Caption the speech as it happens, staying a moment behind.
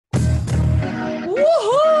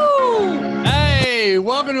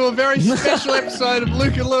welcome to a very special episode of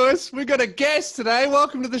Luke and Lewis. We've got a guest today.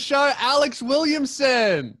 Welcome to the show, Alex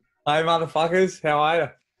Williamson. Hi, motherfuckers. How are you?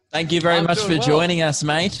 Thank you very I'm much doing for well. joining us,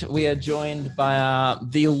 mate. We are joined by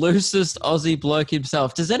the loosest Aussie bloke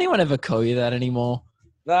himself. Does anyone ever call you that anymore?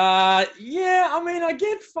 Yeah, I mean, I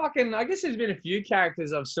guess there's been a few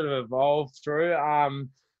characters I've sort of evolved through.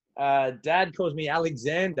 Dad calls me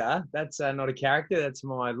Alexander. That's not a character. That's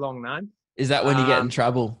my long name. Is that when you get in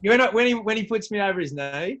trouble? You know, when he puts me over his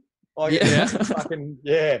knee. Like, Yeah. fucking,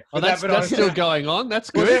 yeah. Oh, that's still going on. That's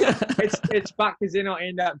Well, good. it's fucked because then I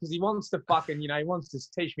end up, because he wants to fucking, he wants to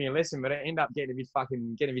teach me a lesson, but I end up getting a bit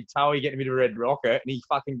toey, getting a bit of red rocket, and he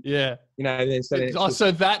fucking, Yeah. then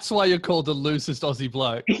So that's why you're called the loosest Aussie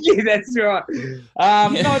bloke. yeah, that's right. No,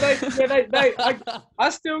 I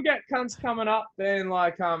still get cunts coming up. Then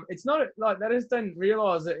it's not like they just didn't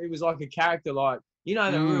realize that it was like a character, like the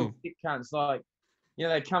real thick cunts, like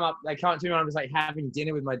they come up to me when I was like having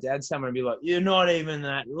dinner with my dad somewhere and be like, "You're not even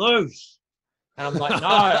that loose," and I'm like,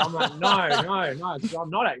 "No," no,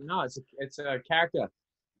 I'm not. No, it's a character.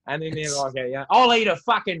 And then they're like, "Yeah, I'll eat a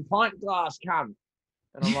fucking pint glass, cunt,"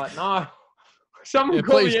 and I'm like, "No." Someone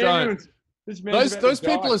call please the don't. ambulance. This man's about Those to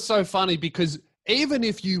die. people are so funny because even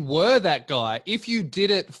if you were that guy, if you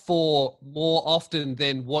did it for more often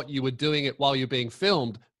than what you were doing it while you're being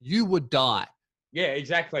filmed, you would die. Yeah,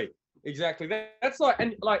 exactly. That's like,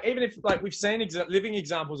 and like, even if like we've seen living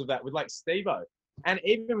examples of that with like Steve-O, and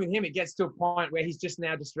even with him, it gets to a point where he's just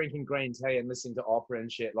drinking green tea and listening to opera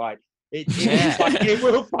and shit. Like it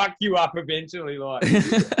will fuck you up eventually. Like,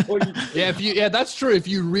 Yeah, that's true. If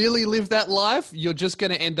you really live that life, you're just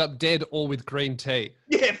going to end up dead or with green tea.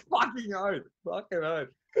 yeah, fucking oath.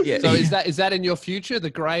 Yeah. So is that in your future, the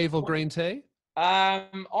grave or green tea?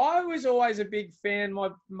 I was always a big fan. My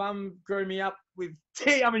mum grew me up with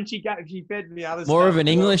tea. I mean, she fed me other More stuff of an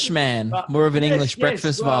as well. English man, But more of an yes, English yes,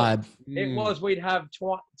 breakfast well, vibe. It was. We'd have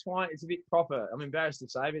it's a bit proper. I'm embarrassed to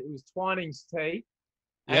say, but it was Twinings tea,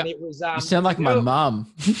 and it was. You sound like my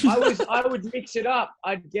mum. I would mix it up.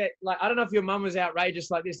 I'd get like, I don't know if your mum was outrageous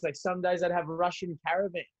like this. Like some days I'd have a Russian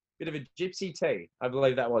caravan, bit of a gypsy tea. I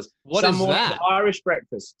believe that was. Some is mornings that? Irish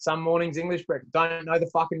breakfast. Some mornings English breakfast. Don't know the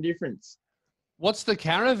fucking difference. What's the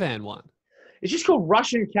caravan one? It's just called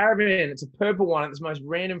Russian Caravan. It's a purple one. It's the most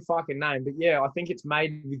random fucking name. But yeah, I think it's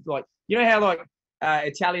made with like, how like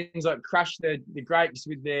Italians like crush the grapes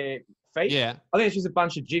with their feet? Yeah. I think it's just a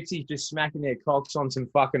bunch of gypsies just smacking their cocks on some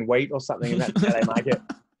fucking wheat or something, and that's how they make it.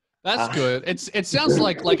 That's good. It sounds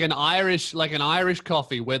like an Irish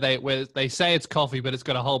coffee where they say it's coffee, but it's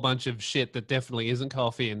got a whole bunch of shit that definitely isn't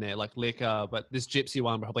coffee in there, like liquor. But this gypsy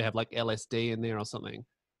one probably have like LSD in there or something.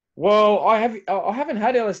 Well, I haven't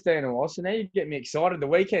had LSD in a while, so now you get me excited. The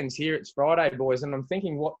weekend's here. It's Friday, boys, and I'm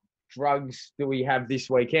thinking, what drugs do we have this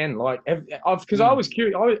weekend? Like, because I was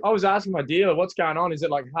curious. I was asking my dealer, what's going on? Is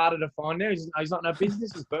it like harder to find now? He's not. No,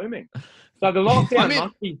 business is booming. So the lockdown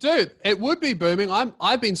must be. Dude, it would be booming.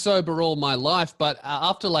 I've been sober all my life, but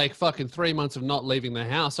after like fucking 3 months of not leaving the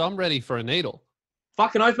house, I'm ready for a needle.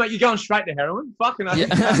 Fucking oath, mate. You're going straight to heroin. Fucking oath.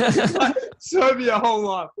 Yeah. Sober your whole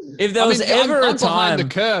life. If there was ever I'm a time, behind the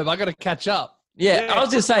curve, I got to catch up. I was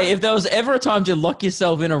just saying, if there was ever a time to lock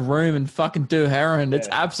yourself in a room and fucking do heroin, it's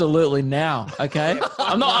absolutely now. Okay,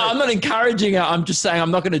 I'm not encouraging it. I'm just saying I'm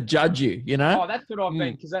not going to judge you. You know. Oh, that's what I've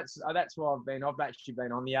been, because that's why I've been. I've actually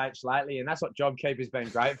been on the H lately, and that's what JobKeeper's been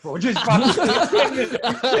great for. Just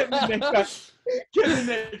getting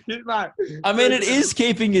there, mate. I mean, it is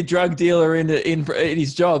keeping your drug dealer in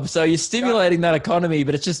his job, so you're stimulating that economy,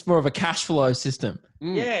 but it's just more of a cash flow system.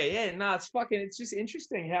 Yeah. No, it's just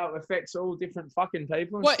interesting how it affects all different fucking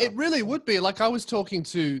people. Well, it really would be. Like I was talking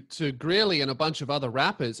to Greeley and a bunch of other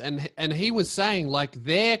rappers, and he was saying like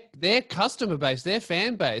their customer base, their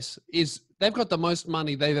fan base they've got the most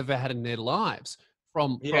money they've ever had in their lives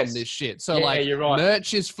from this shit. So you're right.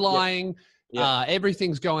 Merch is flying. Yeah.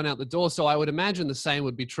 Everything's going out the door. So I would imagine the same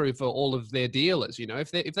would be true for all of their dealers. You know, if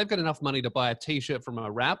they've got enough money to buy a T-shirt from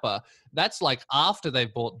a rapper, that's like after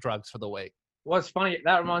they've bought drugs for the week. Well, it's funny.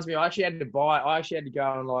 That reminds me. I actually had to go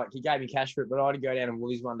and like, he gave me cash for it, but I had to go down to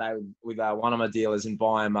Woolies one day with one of my dealers and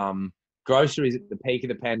buy him groceries at the peak of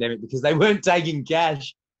the pandemic because they weren't taking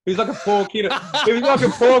cash. He was like a poor kid. He was like a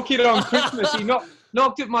poor kid on Christmas. He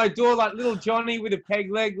knocked at my door like little Johnny with a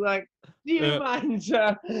peg leg, like, do you mind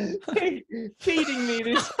feeding me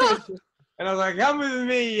this Christmas? And I was like, come with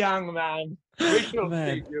me, young man. We shall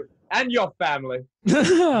Man. keep you and your family.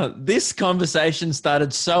 This conversation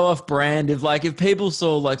started so off brand. If people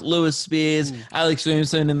saw like Lewis Spears, Alex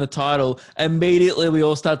Williamson in the title, immediately we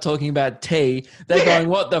all start talking about tea. They're going,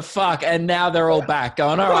 what the fuck? And now they're all back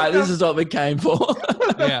going, all right, this is what we came for.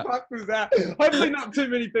 What the Yeah. fuck was that? Hopefully not too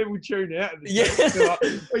many people tune out. Yeah.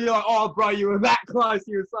 You're like, oh, bro, you were that close.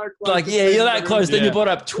 You were so close. Like, yeah, you're that close. Then you Yeah. brought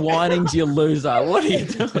up Twinings, you loser. What are you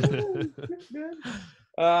doing?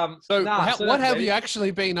 So, Nah, what that's have me. you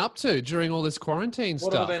actually been up to during all this quarantine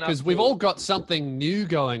What have I stuff? been up Because we've to? all got something new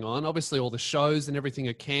going on. Obviously, all the shows and everything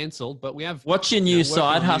are cancelled, but we have What's your you new know, working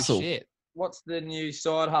side on new hustle? shit. What's the new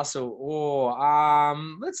side hustle? Or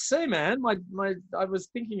let's see, man. I was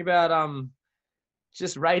thinking about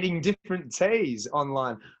just rating different teas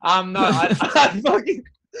online. No,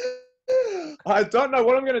 I don't know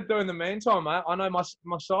what I'm going to do in the meantime, mate. I know my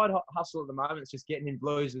side hustle at the moment is just getting in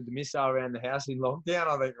blues with the missile around the house in lockdown,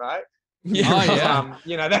 I think, mate. Yeah, Oh, right. yeah.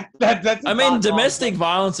 You know, that's. I mean, domestic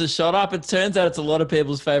violence has shot up. It turns out it's a lot of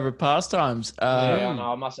people's favorite pastimes. Yeah, I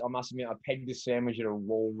know. I must admit, I pegged this sandwich at a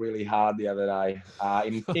wall really hard the other day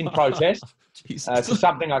in protest. Jesus. To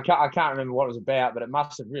something I can't remember what it was about, but it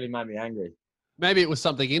must have really made me angry. Maybe it was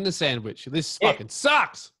something in the sandwich. This Yeah. fucking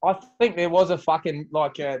sucks. I think there was a fucking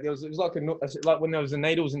it was like when there was the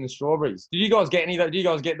needles in the strawberries. Did you guys get any of those? Did you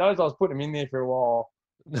guys get those? I was putting them in there for a while.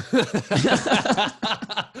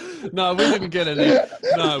 No, we didn't get any.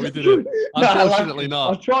 No, we didn't. Unfortunately I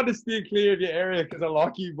not. tried to steer clear of your area because I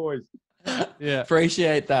like you boys. Yeah.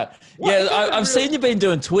 Appreciate that. What? Yeah, I've seen you've been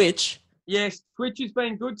doing Twitch. Yes, Twitch has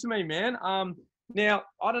been good to me, man. Now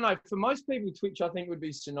I don't know. For most people, Twitch I think would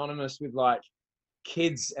be synonymous with like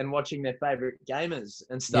kids and watching their favorite gamers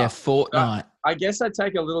and Yeah, stuff. Fortnite. I guess I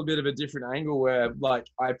take a little bit of a different angle where, like,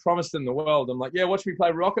 I promised them the world. I'm like, yeah, watch me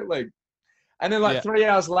play Rocket League. And then, like, Yeah. 3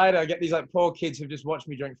 hours later, I get these, like, poor kids who've just watched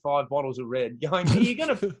me drink 5 bottles of red going, are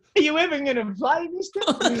you ever going to play this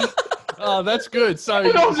stuff? Oh, that's good. So,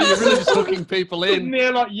 And I was so you're really just just- hooking people Sitting in.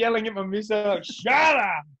 there, like, yelling at my missus, like, shut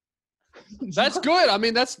up. That's good. I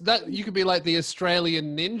mean, that you could be like the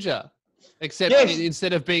Australian ninja, except Yes.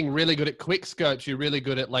 instead of being really good at quick scopes, you're really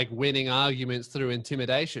good at like winning arguments through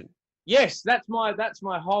intimidation. Yes, that's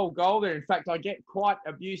my whole goal there. In fact, I get quite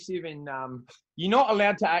abusive and you're not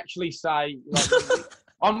allowed to actually say, like,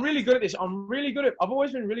 I'm really good at this. I've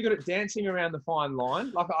always been really good at dancing around the fine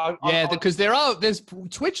line. Like Yeah, because there's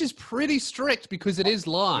Twitch is pretty strict because it is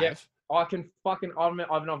live. I can fucking,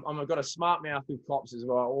 I've got a smart mouth with cops as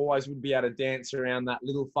well. I always would be able to dance around that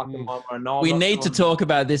little fucking line where I know I'm We not need to doing- talk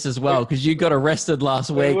about this as well because you got arrested last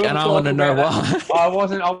We week, will and I talk want to know about why. I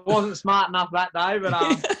wasn't smart enough that day,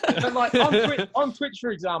 but like on Twitch,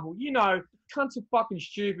 for example, you know, cunts are fucking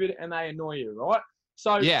stupid and they annoy you, right?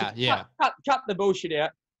 So Yeah, to yeah. cut the bullshit out.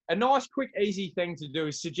 A nice, quick, easy thing to do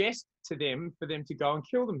is suggest to them for them to go and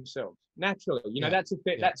kill themselves naturally. You know, Yeah, that's a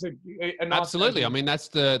nice Absolutely. thing. I mean,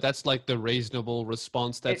 that's like the reasonable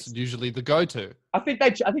response. That's It's- usually the go-to. I think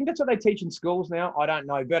that's what they teach in schools now. I don't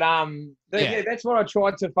know, but Yeah. that's what I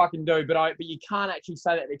tried to fucking do. But you can't actually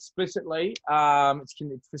say that explicitly.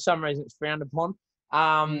 For some reason it's frowned upon.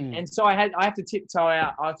 And so I have to tiptoe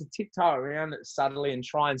out. I have to tiptoe around it subtly and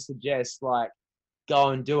try and suggest like go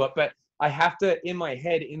and do it. But I have to, in my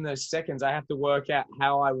head, in those seconds, I have to work out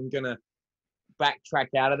how I'm gonna backtrack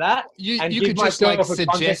out of that. You And you give could just like myself a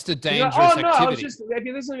suggest a You're dangerous like, oh no, I was activity. just, if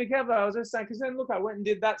you listen to me carefully, I was just saying, because then look, I went and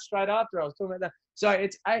did that straight after I was talking about that. So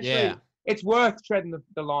it's actually, Yeah. it's worth treading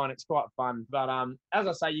the line. It's quite fun. But as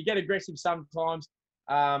I say, you get aggressive sometimes.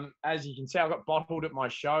 As you can see, I got bottled at my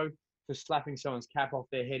show for slapping someone's cap off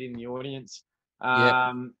their head in the audience.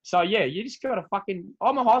 So yeah, you just got to fucking,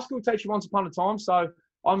 I'm a high school teacher once upon a time, so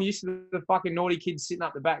I'm used to the fucking naughty kids sitting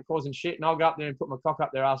up the back causing shit, and I'll go up there and put my cock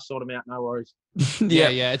up their ass, sort them out, no worries.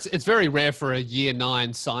 Yeah. It's very rare for a year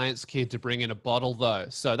 9 science kid to bring in a bottle though.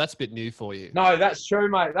 So that's a bit new for you. No, that's true,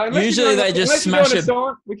 mate. Unless Usually you're they doing- just unless you're doing smash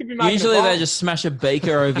a sign, we could be making Usually a they bomb. just smash a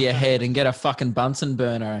beaker over your head and get a fucking Bunsen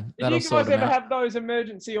burner. Did That'll you sort guys them ever out. have those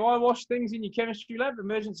emergency eye wash things in your chemistry lab?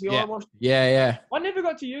 Emergency Yeah. eye wash? Yeah. I never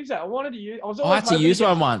got to use that. I wanted to use. I was I always had to hoping use get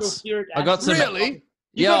one some once. sulfuric I got acid. some- Really?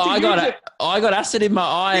 You Yeah, got to I got acid in my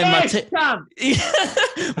eye, and my Yes,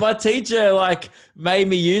 come. my teacher like made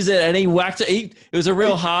me use it, and he whacked it. It was a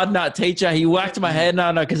real hard nut teacher. He whacked my head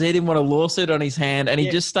because he didn't want a lawsuit on his hand, and he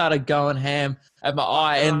Yeah. just started going ham at my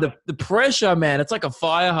eye. And the pressure, man, it's like a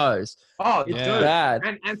fire hose. Oh, It's Yeah. bad.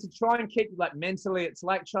 And to try and keep like mentally, it's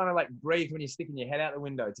like trying to like breathe when you're sticking your head out the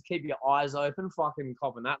window. To keep your eyes open, fucking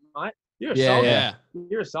copping that, mate. You're a Yeah, soldier. Yeah.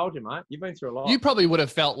 You're a soldier, mate. You've been through a lot. You probably would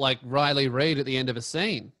have felt like Riley Reid at the end of a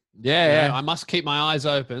scene. Yeah. You know, I must keep my eyes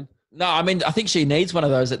open. No, I mean, I think she needs one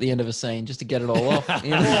of those at the end of a scene just to get it all off.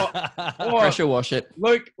 You know? Or Pressure wash it.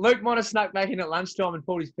 Luke might have snuck back in at lunchtime and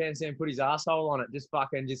pulled his pants down and put his asshole on it. Just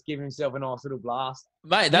give himself a nice little blast.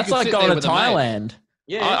 Mate, that's could like sit going there to with a mate. Thailand.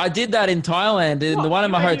 Yeah. I did that in Thailand, in the one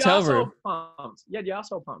in my hotel room. You had your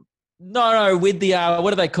asshole pumped. No, with the,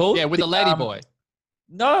 what are they called? Yeah, with the lady boy.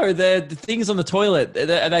 No, the things on the toilet.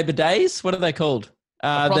 Are they bidets? What are they called?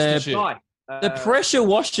 A prostitute. The pressure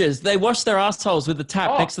washers. They wash their assholes with the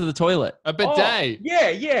tap next to the toilet. A bidet. Yeah.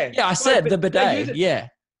 Yeah, I said the bidet. Yeah.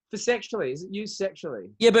 For sexually. Is it used sexually?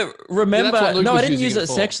 Yeah, but remember, that's what Luke no, I was didn't using use it it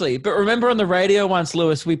for. sexually. But remember on the radio once,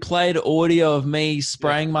 Lewis, we played audio of me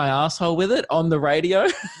spraying my asshole with it on the radio.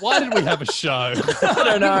 Why did we have a show? I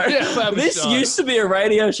don't know. We have a This show. used to be a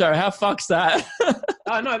radio show. How fuck's that?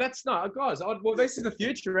 Oh, no, that's not. Guys, well, this is the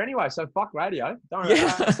future anyway, so fuck radio. Don't worry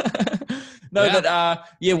about that. Yeah. No, Yeah.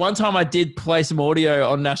 but one time I did play some audio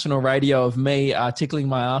on national radio of me tickling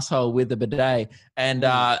my asshole with the bidet, and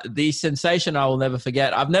the sensation I will never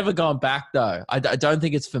forget. I've never gone back though. I don't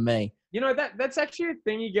think it's for me. You know, that's actually a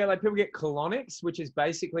thing you get. Like, people get colonics, which is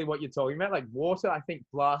basically what you're talking about. Like, water, I think,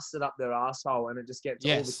 blasted up their asshole and it just gets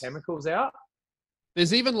all the chemicals out.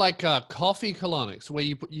 There's even like coffee colonics where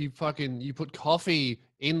you put coffee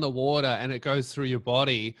in the water and it goes through your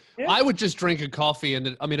body. Yeah. I would just drink a coffee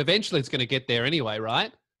and eventually it's going to get there anyway,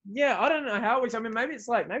 right? Yeah, I don't know how it works. I mean, maybe it's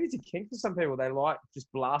a kink for some people. They like just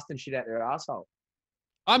blasting shit out their asshole.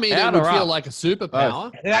 I mean, Out it would or feel up? like a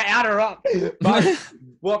superpower. They're out or up. But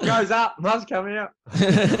what goes up must come out.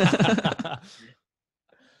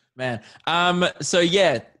 Man. So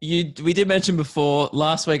yeah, we did mention before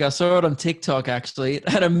last week. I saw it on TikTok actually. It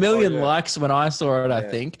had 1 million likes when I saw it, I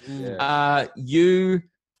think. Yeah. You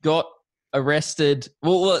got arrested.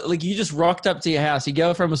 Well, like you just rocked up to your house. Your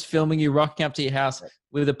girlfriend was filming you rocking up to your house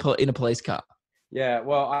with in a police car. Yeah,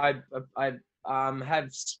 well, I have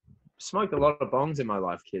smoked a lot of bongs in my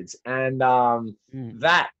life, kids, and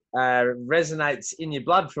that resonates in your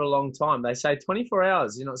blood for a long time. They say 24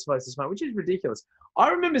 hours you're not supposed to smoke, which is ridiculous. I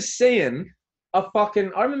remember even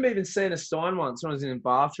seeing a sign once when I was in a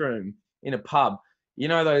bathroom in a pub. You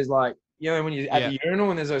know those like, when you're at the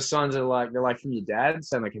urinal and there's those signs that are they're like from your dad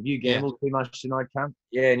saying like, have you gambled too much tonight, cunt?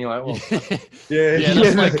 Yeah, and you're like, well,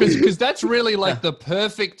 That's like, because that's really like the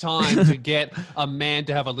perfect time to get a man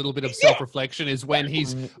to have a little bit of self-reflection is when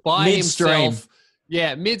he's by Midstream. himself.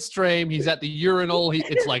 Yeah, midstream. He's at the urinal.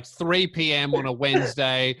 It's like 3 p.m. on a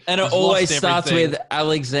Wednesday. And it He's always lost starts everything. with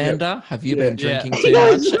Alexander. Have you been Yeah. drinking too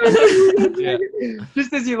much?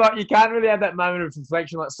 Just as you can't really have that moment of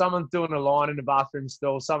reflection. Like someone's doing a line in the bathroom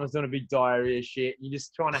stall, someone's doing a big diarrhea shit. You're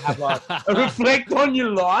just trying to have like a reflect on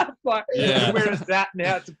your life, like where it's at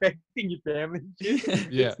now. It's affecting your family.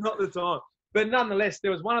 Yeah. It's not the time. But nonetheless,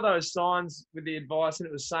 there was one of those signs with the advice, and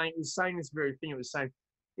it was saying this very thing. It was saying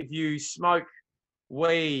if you smoke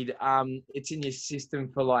weed, it's in your system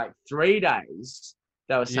for like 3 days.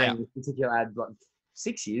 They were saying this particular ad like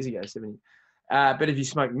 6 years ago, 7 years. But if you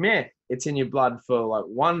smoke meth, it's in your blood for like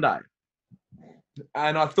 1 day.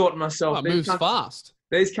 And I thought to myself, it moves fast.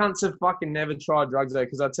 These cunts have fucking never tried drugs though,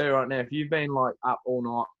 because I tell you right now, if you've been like up all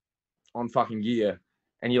night on fucking gear,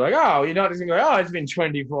 and you're like, oh, you're not just gonna go, oh, it's been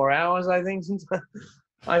 24 hours, I think, since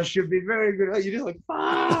I should be very good. You're just like,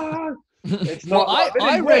 fuck. It's not.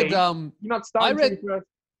 I read. You're not starting. I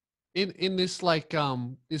read in this like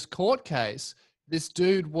this court case, this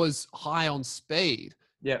dude was high on speed.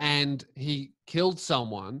 Yeah. And he killed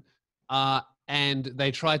someone, and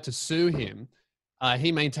they tried to sue him.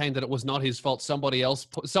 He maintained that it was not his fault. Someone else,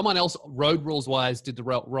 road rules wise, did the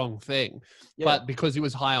wrong thing. Yeah. But because he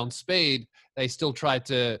was high on speed, they still tried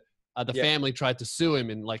to. The family tried to sue him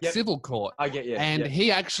in like civil court. I get you. And he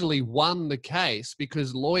actually won the case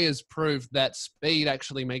because lawyers proved that speed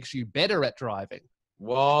actually makes you better at driving.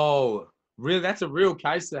 Whoa. Really? That's a real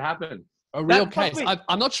case that happened. A real case.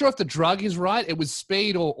 I'm not sure if the drug is right. It was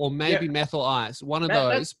speed or maybe methyl ice. One of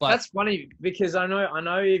those. But that's funny because I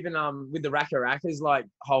know even with the Rackers like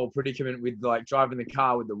whole predicament with like driving the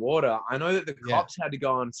car with the water. I know that the cops had to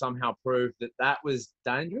go and somehow prove that was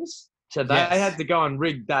dangerous. So they had to go and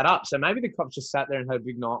rig that up. So maybe the cops just sat there and had a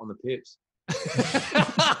big night on the pips.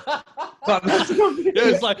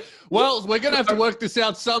 It's like, well, we're gonna have to work this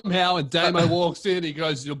out somehow. And Damo walks in. He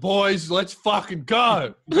goes, "You boys, let's fucking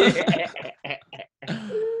go."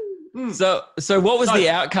 So what was the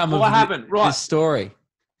outcome of what happened? this story?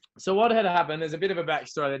 So what had happened? There's a bit of a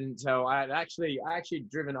backstory I didn't tell. I actually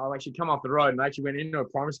come off the road and I actually went into a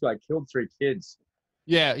primary school. I killed 3 kids.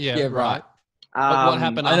 Yeah, right. But what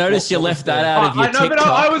happened? I noticed you left that out of your TikTok. But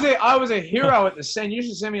I was a hero at the scene. You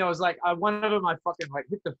should see me. I was like, one of them I fucking like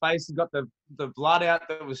hit the face and got the blood out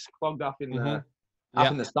that was clogged up in up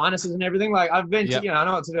Yep. in the sinuses and everything. Like I've been, Yep. I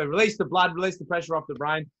know what to do. Release the blood, release the pressure off the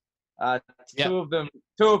brain. Yep.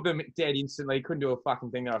 Two of them dead instantly. Couldn't do a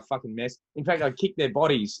fucking thing. They were a fucking mess. In fact, I kicked their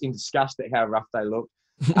bodies in disgust at how rough they looked.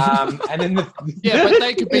 And then Yeah, but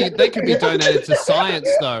they could be donated to science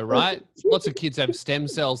though, right? Lots of kids have stem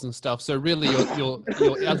cells and stuff. So really, you're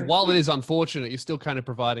while it is unfortunate, you're still kind of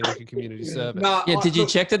providing like a community service. No, Yeah, did you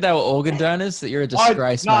check that they were organ donors? That you're a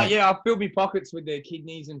disgrace, No, mate. yeah, I filled my pockets with their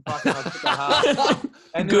kidneys and fucking I took a heart.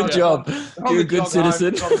 And then Good I- job. on You're a the good jog home,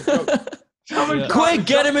 citizen. on the jog. Someone Yeah. tried to Quick,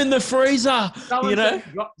 get drop- him in the freezer. Someone You know?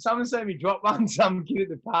 said me someone said me drop one. Some kid at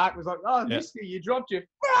the park was like, "Oh, Yeah. mister, you dropped your."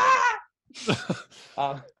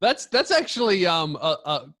 That's actually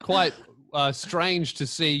quite strange to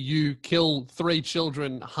see you kill 3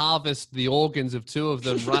 children, harvest the organs of 2 of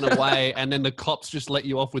them, run away, and then the cops just let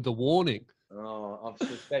you off with a warning. Oh,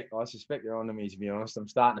 I suspect they're on to me. To be honest, I'm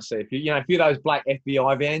starting to see a few of those black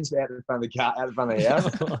FBI vans out the front of the car, out the front of the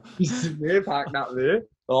house. They're parked up there.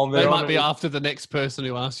 Oh, They they're might on be me. after the next person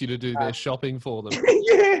who asks you to do their shopping for them.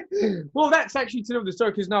 Yeah. Well, that's actually to do with the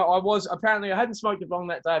story because no, I hadn't smoked it long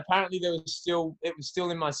that day. Apparently, it was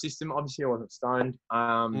still in my system. Obviously, I wasn't stoned.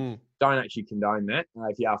 Don't actually condone that.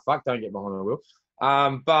 If you are fucked, don't get behind the wheel.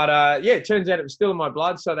 But it turns out it was still in my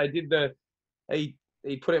blood. So they did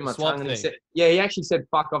he put it in my Swab tongue and he thing. said, he actually said,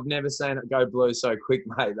 "Fuck, I've never seen it go blue so quick,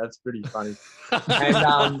 mate." That's pretty funny.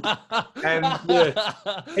 And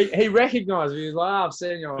he recognised me. He was like, "Oh, I've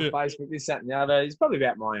seen you on Facebook, this, that, and the other." He's probably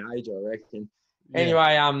about my age, I reckon.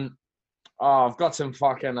 Anyway, I've got some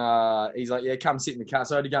fucking. He's like, "Yeah, come sit in the car."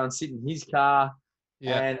 So I had to go and sit in his car.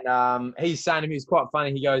 Yeah. And he's saying to me, it's quite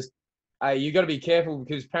funny. He goes, "Hey, you got to be careful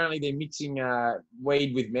because apparently they're mixing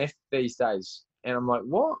weed with meth these days." And I'm like,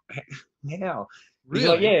 "What? How?" He's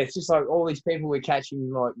like, Really? "Yeah, it's just like all these people we're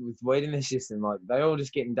catching like with weed in their system, like they all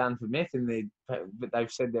just getting done for meth, and but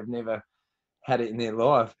they've said they've never had it in their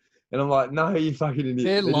life." And I'm like, "No, you fucking idiot."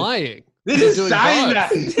 They're lying. They're just doing saying both.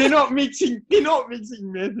 that. They're not mixing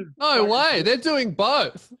meth. No way. They're doing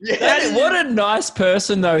both. Yeah, What a nice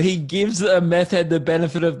person, though. He gives a meth head the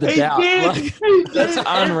benefit of the he doubt. did. Like, He that's did.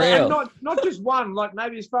 unreal. And not just one, like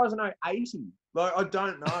maybe as far as I know, 80. Like I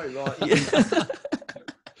don't know. Like yeah.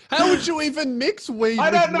 How would you even mix weed I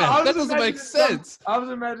with don't know. meth? I was That doesn't make imagining sense. I was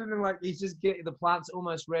imagining like he's just getting the plant's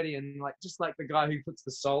almost ready, and like just like the guy who puts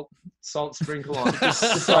the salt sprinkle on,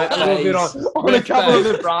 just like a little bit on a Meth couple of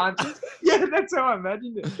base. the branches. Yeah, that's how I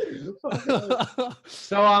imagined it.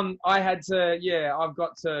 So I had to, I've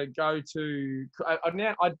got to go to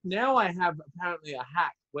now I have apparently a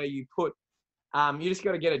hack where you put. You just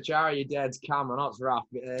got to get a jar of your dad's cum. I know it's rough,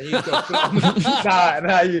 but you've got to put on.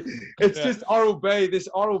 It's just Oral B. This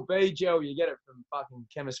Oral B gel, you get it from fucking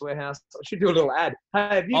Chemist Warehouse. I should do a little ad. Hey,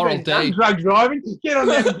 have you Oral been D. drunk driving? Get on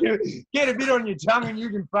there, and get a bit on your tongue, and you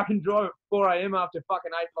can fucking drive at 4 a.m. after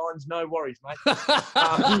fucking 8 lines. No worries, mate. I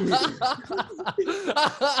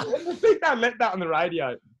think they let that on the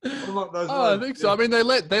radio. Unlike those Oh, I words. think so. I mean, they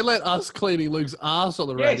let us cleaning Luke's ass on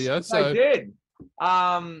the Yes, radio. So they did.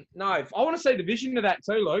 No, I want to see the vision of that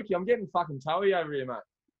too, Luke. I'm getting fucking toey over here, mate.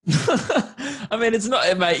 I mean, it's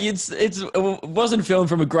not, mate. It wasn't filmed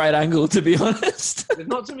from a great angle, to be honest. There's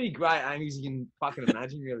not too many great angles you can fucking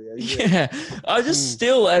imagine, really. Is there? Yeah, I just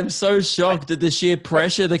still am so shocked at the sheer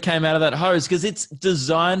pressure that came out of that hose because it's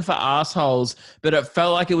designed for assholes, but it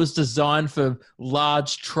felt like it was designed for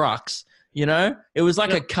large trucks. You know, it was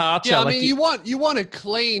like a car. yeah, I like mean, you want a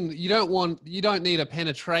clean. You don't need a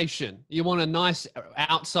penetration. You want a nice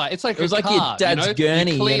outside. It's like It was a like your car, dad's you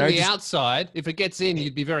gurney, You clean you know, the just- outside. If it gets in,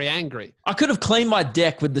 you'd be very angry. I could have cleaned my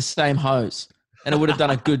deck with the same hose, and it would have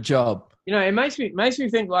done a good job. You know, it makes me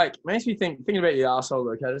think thinking about your asshole.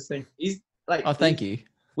 Luke, I just think Oh, thank you.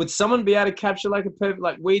 Would someone be able to capture like a perfect,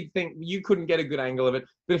 like we'd think you couldn't get a good angle of it,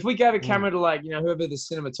 but if we gave a camera to like, whoever the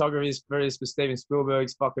cinematographer is for Steven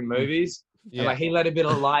Spielberg's fucking movies, Yeah. and like he let a bit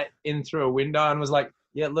of light in through a window and was like,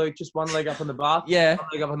 "Yeah, Luke, just one leg up on the bar, Yeah. one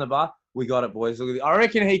leg up on the bar, we got it, boys." Look at this. I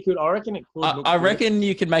reckon it could. Look I good. reckon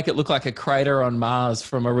you could make it look like a crater on Mars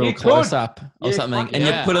from a real You could. close up or Yeah, something, fuck and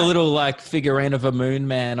yeah. you put a little like figurine of a moon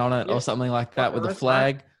man on it Yeah. or something like that with a Fucking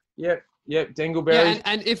flag. Yep, Yeah, Dingleberry.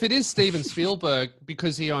 and if it is Steven Spielberg,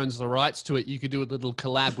 because he owns the rights to it, you could do a little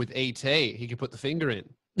collab with ET. He could put the finger in.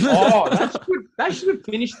 Oh, that's good. They should have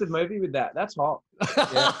finished the movie with that. That's hot.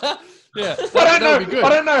 Yeah, I that would be good.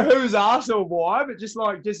 don't know who's asked or why, but just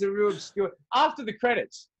a real obscure after the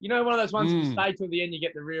credits. You know, one of those ones you stay till the end, you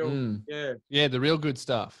get the real. Mm. Yeah. Yeah, the real good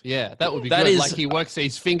stuff. Yeah, that would be That good. is- Like he works,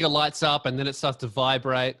 his finger lights up, and then it starts to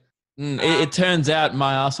vibrate. It turns out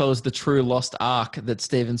my asshole is the true lost ark that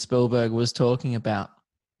Steven Spielberg was talking about.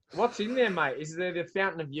 What's in there, mate? Is there the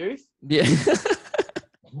Fountain of Youth? Yeah.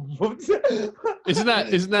 Whoops. Isn't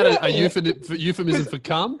that a euphemism for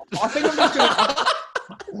cum? I think I'm just gonna.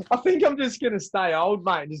 I think I'm just gonna stay old,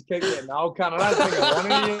 mate, and just keep getting old, cunt. I don't think I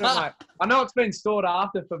want any of it, mate. I know it's been sought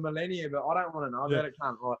after for millennia, but I don't want to know about it,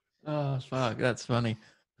 cunt. Like, Oh fuck, that's funny.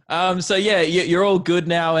 So yeah, you're all good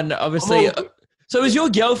now, and obviously. So is your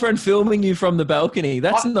girlfriend filming you from the balcony?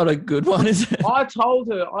 That's not a good one, is it? I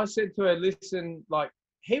told her, I said to her, listen, like,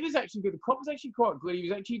 he was actually good. The cop was actually quite good. He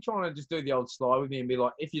was actually trying to just do the old slide with me and be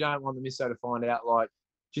like, if you don't want the misso to find out, like,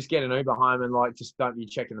 just get an Uber home and, like, just don't be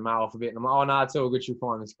checking the mail off a bit. And I'm like, oh, no, it's all good. She'll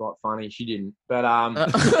find this quite funny. She didn't. But,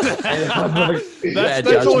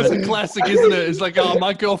 that's always a classic, isn't it? It's like, oh,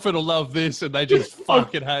 my girlfriend will love this, and they just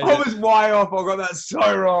fucking hate it. I was way off. I got that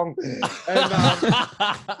so wrong. And,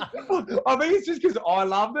 I think it's just because I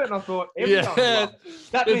loved it, and I thought, everyone loved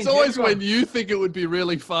it. It's always when you think it would be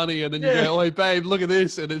really funny, and then you go, oh, hey, babe, look at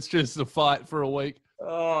this, and it's just a fight for a week.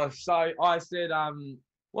 Oh, so I said,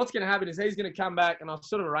 what's going to happen is he's going to come back, and I'll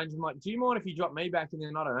sort of arrange him like, do you mind if you drop me back? And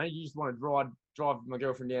then, I don't know, you just want to drive my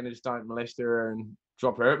girlfriend down and just don't molest her and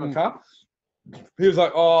drop her at my car. He was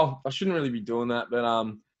like, oh, I shouldn't really be doing that.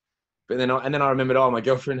 But then I remembered, oh, my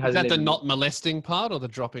girlfriend hasn't. Is that the not molesting part or the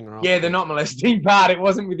dropping her off? Yeah, the not molesting part. It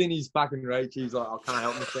wasn't within his fucking reach. He's like, I can't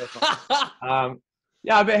help myself.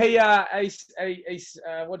 Yeah, but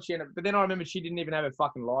what'd she end up? But then I remember she didn't even have a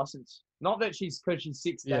fucking license. Not that because she's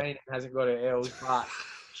 16 and hasn't got her L's, but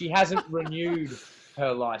she hasn't renewed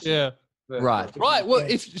her license. Yeah. Right. Well,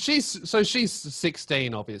 if she's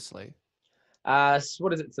 16, obviously.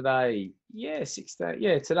 What is it today? Yeah, 16.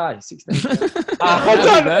 Yeah, today, 16.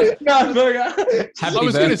 Happy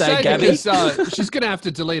birthday, Gabby. She's going to have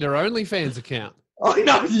to delete her OnlyFans account. Oh,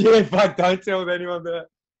 no, yeah, fuck, don't tell anyone that.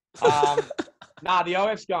 Nah, the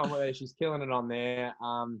OF's going with her. She's killing it on there.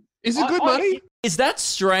 Is it good money? Is that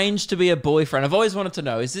strange to be a boyfriend? I've always wanted to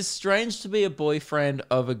know. Is this strange to be a boyfriend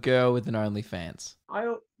of a girl with an OnlyFans?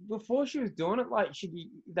 Before she was doing it, like she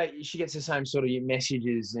gets the same sort of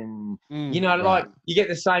messages, and like you get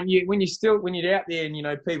the same. When you're out there,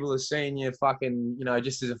 and people are seeing you fucking,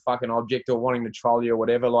 just as a fucking object or wanting to troll you or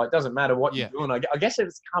whatever. Like, it doesn't matter what you're doing. I guess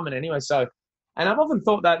it's coming anyway. So, and I've often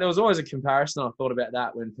thought that there was always a comparison. I thought about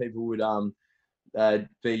that when people would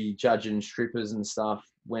be judging strippers and stuff,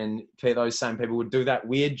 when those same people would do that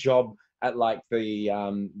weird job at like the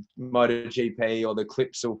MotoGP or the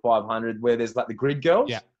Clipsal 500 where there's like the grid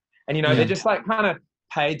girls. And, they're just like kind of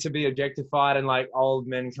paid to be objectified, and like old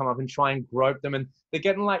men come up and try and grope them, and they're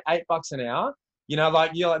getting like $8 an hour.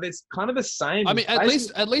 It's kind of the same. I mean, at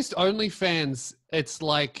least OnlyFans, it's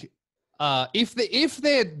like, if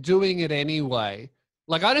they're doing it anyway,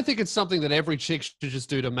 like, I don't think it's something that every chick should just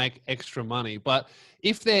do to make extra money. But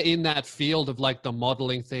if they're in that field of like the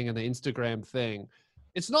modeling thing and the Instagram thing,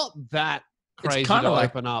 it's not that crazy to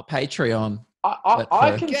open up. Patreon.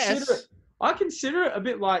 I consider it a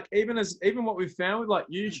bit like even what we've found with like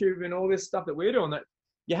YouTube and all this stuff that we're doing, that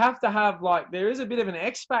you have to have, like, there is a bit of an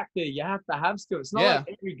X factor you have to have still. It's not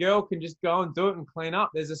like every girl can just go and do it and clean up.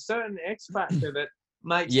 There's a certain X factor that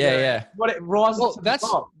makes what it rises to the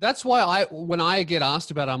top. That's why when I get asked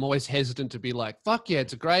about it, I'm always hesitant to be like, fuck yeah,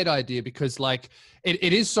 it's a great idea, because like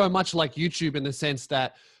it is so much like YouTube in the sense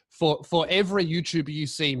that for every YouTuber you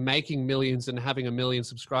see making millions and having 1 million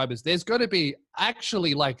subscribers, there's got to be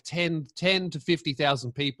actually like 10 to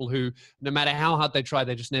 50,000 people who, no matter how hard they try,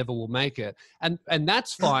 they just never will make it. And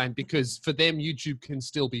that's fine, because for them, YouTube can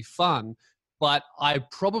still be fun. But I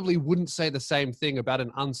probably wouldn't say the same thing about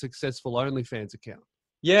an unsuccessful OnlyFans account.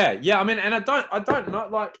 Yeah. I mean, and I don't know.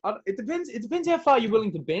 Like, it depends. It depends how far you're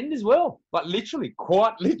willing to bend as well. Like, literally,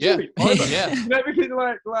 quite literally. Yeah. Because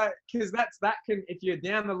because that can, if you're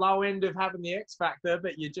down the low end of having the X factor,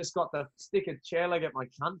 but you just got the stick a chair leg at my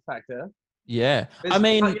cunt factor. Yeah. I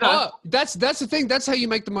mean, that's the thing. That's how you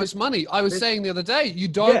make the most money. I was saying the other day, you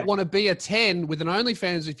don't want to be a 10 with an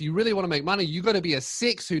OnlyFans. If you really want to make money, you got to be a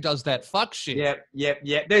 6 who does that fuck shit. Yeah.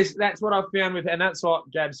 That's what I've found with, and that's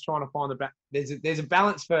what Gab's trying to find. There's a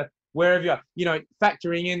balance for wherever you're,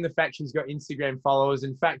 factoring in the fact she's got Instagram followers,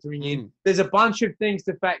 and factoring in, there's a bunch of things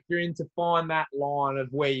to factor in to find that line of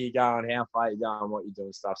where you're going, how far you're going, what you're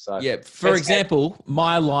doing, stuff. So for example,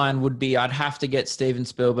 my line would be, I'd have to get Steven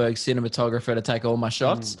Spielberg cinematographer to take all my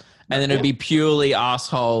shots, and then it'd be purely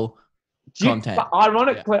asshole content. But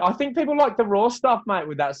ironically, I think people like the raw stuff, mate,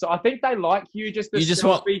 with that. So I think they like you just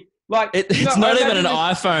want. Like, it's not even an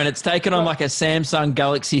iPhone. It's taken on like a Samsung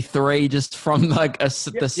Galaxy 3 just from like the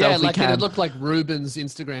selfie cam. It looked like Ruben's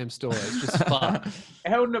Instagram story. It's just fun.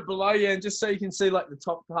 Holding it below you, and just so you can see like the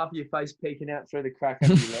top half of your face peeking out through the crack of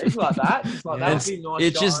your leg like that. Just like that would be nice.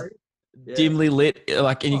 It's just dimly lit,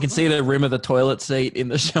 like, and you can see the rim of the toilet seat in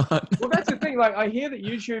the shot. Well, that's the thing. thing. Like, I hear that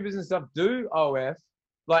YouTubers and stuff do OF.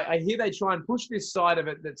 Like, I hear they try and push this side of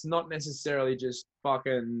it that's not necessarily just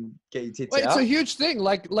fucking get your tits Well, out. it's a huge thing.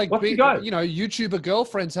 Like What's being, the go? you know, YouTuber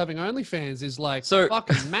girlfriends having OnlyFans is like So-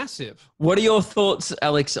 fucking massive. What are your thoughts,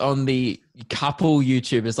 Alex, on the couple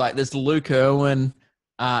YouTubers? Like, there's Luke Irwin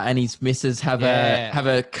and his missus have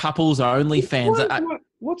a couples OnlyFans.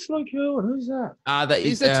 What's Luke Irwin? Who's that? That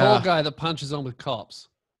He's is the tall guy that punches on with cops.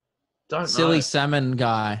 Don't silly know. salmon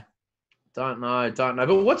guy. Don't know.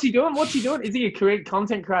 But what's he doing? Is he a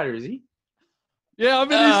content creator? Is he? Yeah, I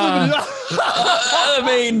mean, he's living. I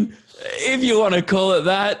mean, if you want to call it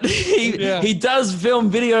that, he does film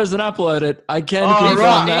videos and upload it. I can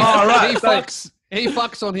confirm that. right. He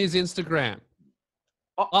fucks on his Instagram.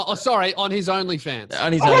 Sorry, on his OnlyFans.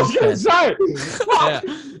 On his I was gonna OnlyFans.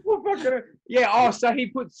 say. Yeah. So he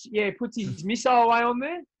puts his missile away on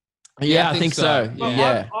there. Yeah, I think so. Well,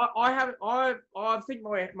 Yeah. I think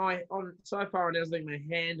my on so far on Esling, my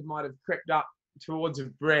hand might have crept up towards a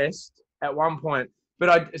breast at one point.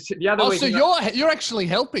 But the other week. So you're actually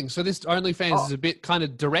helping. So this OnlyFans is a bit kind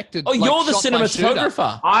of directed. Oh, like, you're the shot by shooter.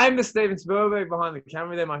 cinematographer. I'm the Steven Spielberg behind the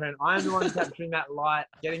camera there, my friend. I'm the one capturing that light,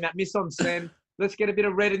 getting that mise en scène. Let's get a bit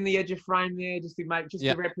of red in the edge of frame there, just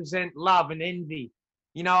to represent love and envy.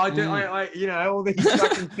 You know, I do. I all these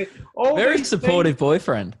fucking Very these supportive things.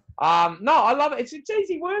 boyfriend. No, I love it. It's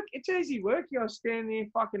easy work. You know, stand there,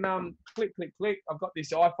 fucking click. I've got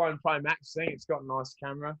this iPhone Pro Max thing. It's got a nice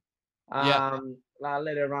camera. I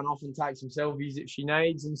let her run off and take some selfies if she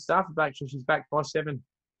needs and stuff. Make sure she's back by 7.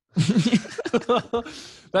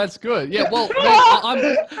 That's good. Yeah. Well,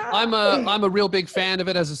 man, I'm a real big fan of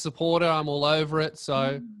it as a supporter. I'm all over it.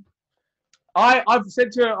 So I've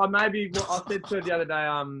said to her, I said to her the other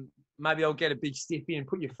day, maybe I'll get a big stiffy and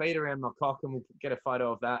put your feet around my cock and we'll get a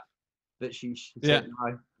photo of that. That she said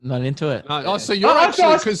no. Not into it. no, so you're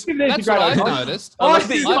actually, because that's what I noticed. I still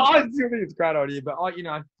think it's a great idea, but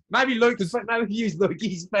maybe maybe use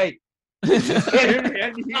Lukey's feet.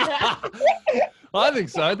 I think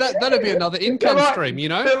so. That'd be another income stream, you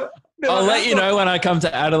know? I'll let you know when I come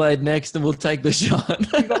to Adelaide next and we'll take the shot.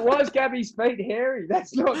 He's like, why is Gabby's feet hairy?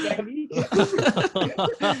 That's not Gabby.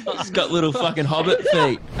 It's got little fucking hobbit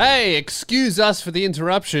feet. Hey, excuse us for the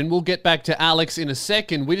interruption. We'll get back to Alex in a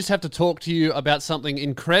second. We just have to talk to you about something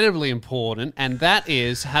incredibly important, and that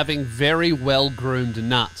is having very well-groomed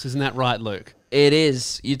nuts. Isn't that right, Luke? It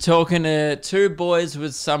is. You're talking to two boys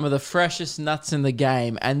with some of the freshest nuts in the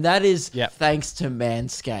game, and that is thanks to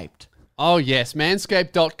Manscaped. Oh, yes.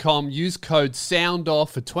 Manscaped.com. Use code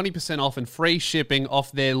SOUNDOFF for 20% off and free shipping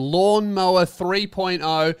off their Lawnmower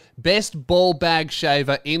 3.0 best ball bag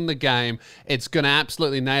shaver in the game. It's going to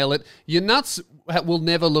absolutely nail it. Your nuts will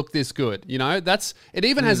never look this good, you know? It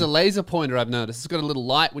even has a laser pointer, I've noticed. It's got a little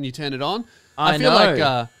light when you turn it on. I feel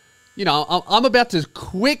like... you know, I'm about to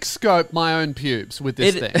quick scope my own pubes with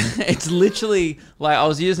this thing. It's literally like I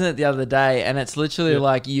was using it the other day, and it's literally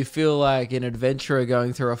like you feel like an adventurer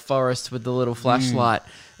going through a forest with the little flashlight.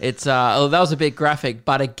 It's that was a bit graphic,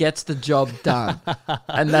 but it gets the job done,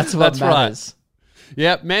 and that's what matters.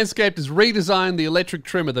 Yep, Manscaped has redesigned the electric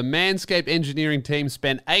trimmer. The Manscaped engineering team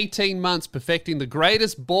spent 18 months perfecting the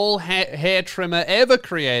greatest ball hair trimmer ever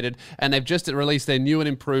created, and they've just released their new and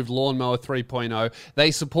improved Lawnmower 3.0. They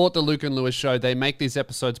support the Luke and Lewis show. They make these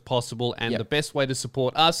episodes possible, and the best way to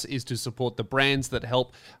support us is to support the brands that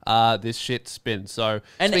help this shit spin. So,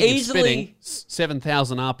 and speaking easily of spinning,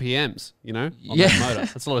 7,000 RPMs, you know, on that motor.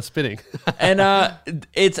 That's a lot of spinning. And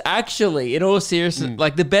it's actually, in all seriousness,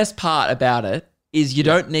 like the best part about it is you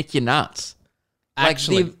don't nick your nuts.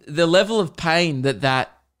 Actually. Like the level of pain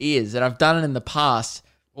that is, and I've done it in the past.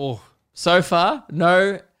 So far,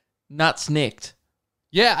 no nuts nicked.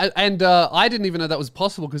 Yeah, and I didn't even know that was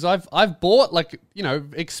possible because I've bought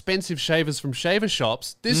expensive shavers from shaver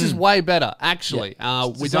shops. This is way better, actually.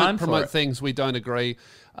 We don't promote things we don't agree.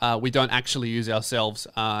 We don't actually use ourselves.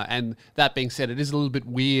 And that being said, it is a little bit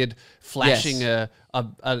weird flashing an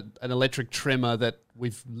electric trimmer that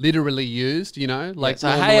we've literally used, you know? Like, so,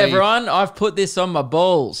 hey everyone, I've put this on my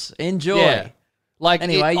balls. Enjoy. Yeah. Like,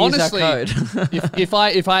 anyway, honestly, use our code. if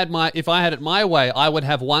I had it my way, I would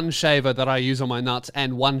have one shaver that I use on my nuts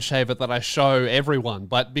and one shaver that I show everyone.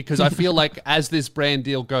 But because I feel like as this brand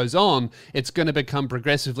deal goes on, it's going to become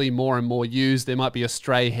progressively more and more used. There might be a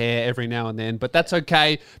stray hair every now and then, but that's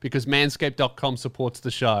okay because Manscaped.com supports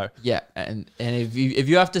the show. Yeah, and if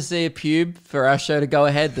you have to see a pube for our show to go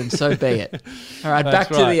ahead, then so be it. All right, back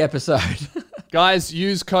to the episode. Guys,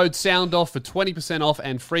 use code SOUNDOFF for 20% off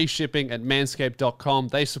and free shipping at Manscaped.com.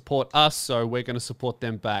 They support us, so we're going to support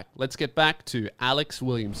them back. Let's get back to Alex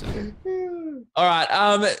Williamson. All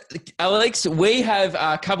right, Alex, we have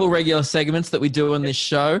a couple regular segments that we do on this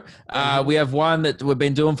show. We have one that we've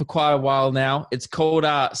been doing for quite a while now. It's called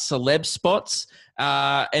Celeb Spots.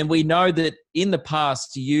 And we know that in the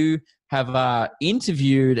past, you have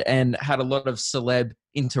interviewed and had a lot of celeb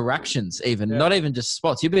interactions, not even just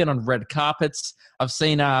spots. You've been on red carpets. I've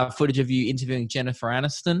seen footage of you interviewing Jennifer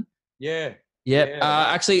Aniston. Yeah. Yep.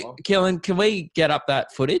 Actually, Keelan, can we get up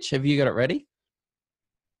that footage? Have you got it ready?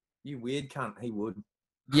 You weird cunt. He would.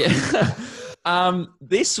 Yeah.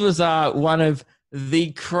 This was one of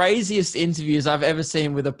the craziest interviews I've ever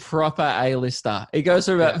seen with a proper A-lister. It goes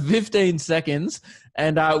for about 15 seconds.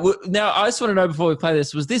 And now I just want to know before we play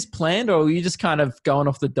this, was this planned or were you just kind of going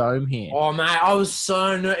off the dome here? Oh, mate, I was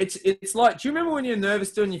so nervous. It's like, do you remember when you're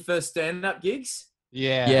nervous doing your first stand-up gigs?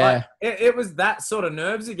 Yeah. Yeah. Like, it was that sort of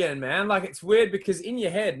nerves again, man. Like, it's weird because in your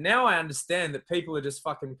head, now I understand that people are just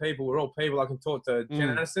fucking people. We're all people. I can talk to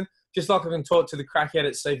Jen Aniston, just like I can talk to the crackhead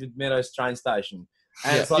at Seaford Meadows train station.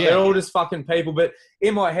 And it's like they're all just fucking people. But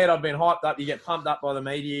in my head, I've been hyped up. You get pumped up by the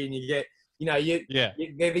media and you get,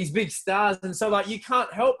 they're these big stars. And so, like, you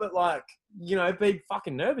can't help but, like, be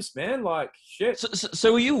fucking nervous, man. Like, shit.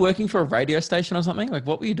 So were you working for a radio station or something? Like,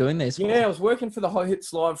 what were you doing there? Yeah, I was working for the Hot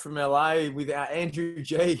Hits Live from LA with Andrew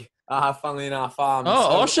G. Funnily enough.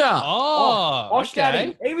 Osher. Osh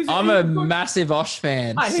okay. I'm a massive Osh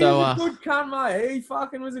fan. Mate, he was a good cunt, mate. He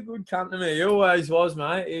fucking was a good cunt to me. He always was,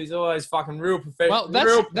 mate. He was always fucking real professional.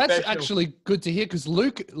 Well, that's actually good to hear because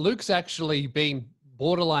Luke's actually been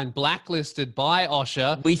borderline blacklisted by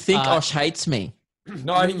Osher. We think Osh hates me.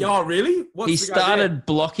 No, really? He started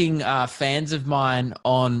blocking fans of mine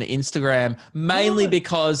on Instagram, mainly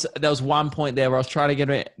because there was one point there where I was trying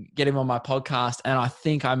to get him on my podcast, and I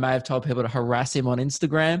think I may have told people to harass him on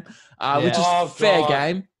Instagram, which is fair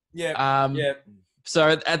game. Yeah.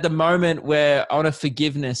 So at the moment, we're on a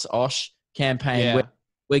forgiveness Osh campaign.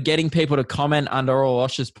 We're getting people to comment under all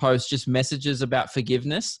Osh's posts, just messages about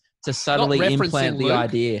forgiveness, to subtly implant the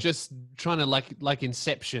idea. Just trying to like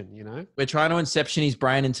Inception, We're trying to Inception his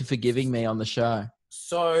brain into forgiving me on the show.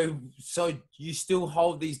 So you still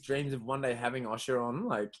hold these dreams of one day having Osher on,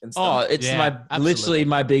 like, and stuff? Oh, it's literally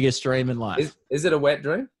my biggest dream in life. Is it a wet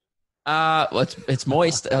dream? Well, it's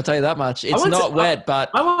moist. I'll tell you that much. It's not wet,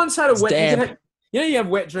 but I once had a wet. Damp. You have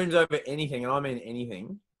wet dreams over anything, and I mean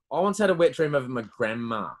anything. I once had a wet dream over my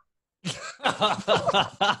grandma.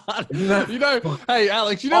 Hey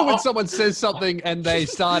Alex, when someone says something and they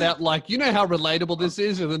start out like, how relatable this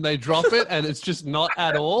is, and then they drop it and it's just not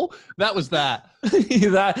at all? That was that.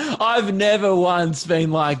 I've never once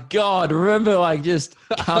been like, God, remember like just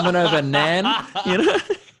coming over Nan,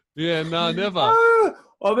 Yeah, no, never. I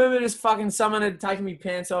remember just fucking someone had taken me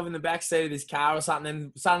pants off in the back seat of this car or something,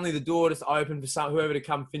 and suddenly the door just opened for whoever to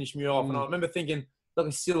come finish me off. And I remember thinking, like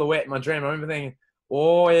a silhouette in my dream. I remember thinking,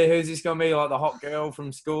 oh, yeah, who's this going to be? Like the hot girl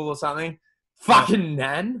from school or something? Fucking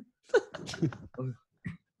Nan.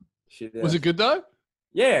 Shit, Was it good, though?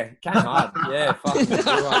 Yeah, came hard. Yeah, fucking.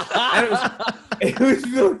 And it was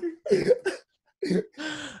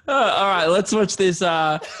all right, let's watch this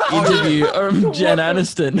interview from Jen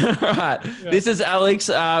Aniston. All right, This is Alex.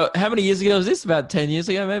 How many years ago was this? About 10 years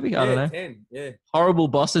ago, maybe? I don't know. 10, yeah. Horrible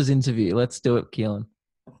Bosses interview. Let's do it, Keelan.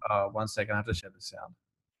 1 second, I have to share the sound.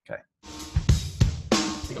 Okay.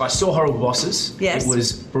 I saw Horrible Bosses. Yes. It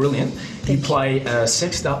was brilliant. You play a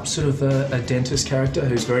sexed up sort of a dentist character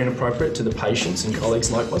who's very inappropriate to the patients and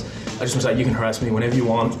colleagues likewise. I just want to say, you can harass me whenever you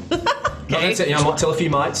want. Okay. I might tell a few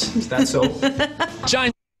mates. That's all.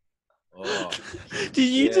 Jane. Did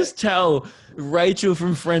you just tell Rachel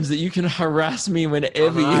from Friends that you can harass me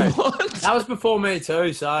whenever you want? That was before me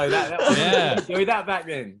too, so that do that back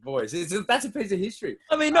then, boys. That's a piece of history.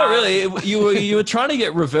 I mean, not really. You were trying to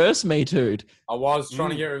get reverse me too'd. I was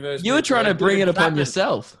trying to get reverse. You were trying to bring it upon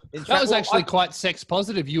yourself. That was actually quite sex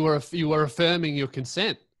positive. You were affirming your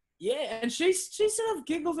consent. Yeah, and she sort of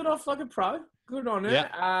giggled it off like a pro. Good on her.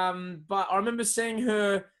 Yeah. But I remember seeing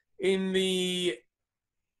her in the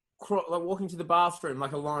walking to the bathroom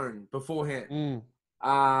like alone beforehand.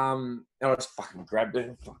 And I just fucking grabbed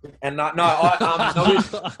it. And I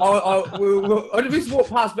just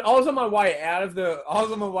walked past, but I was on my way out of the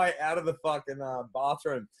fucking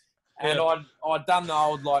bathroom, and I'd done the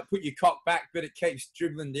old like put your cock back, but it keeps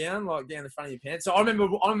dribbling down like down the front of your pants. So I remember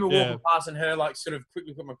walking past and her like sort of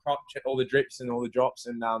quickly put my cock, check all the drips and all the drops,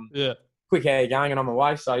 and quick hair going and on my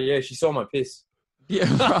way. So yeah, she saw my piss. Yeah,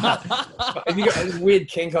 right. If you got this weird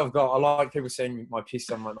kink I've got, I like people seeing my piss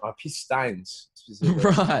on my piss stains. Specifically.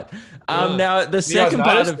 Right. Now the second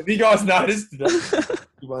part of Have you guys noticed?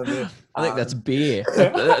 I think that's beer.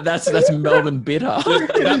 That's Melbourne bitter.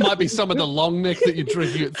 That might be some of the long neck that you're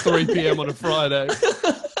drinking at 3 p.m. on a Friday.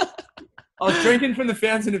 I was drinking from the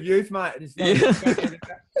fountain of youth, mate.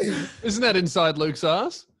 Isn't that inside Luke's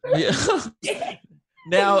ass? Yeah.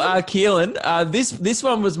 Now, Keelan, this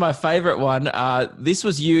one was my favourite one. This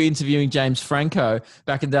was you interviewing James Franco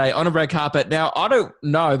back in the day on a red carpet. Now, I don't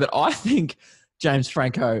know, but I think James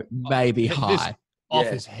Franco may be high. Off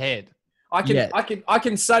his head. I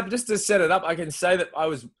can say, just to set it up, I can say that I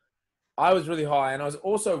was really high, and I was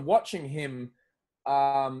also watching him,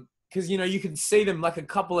 because you could see them like a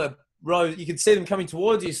couple of rows. You could see them coming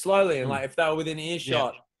towards you slowly, and like if they were within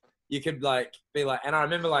earshot, you could like be like. And I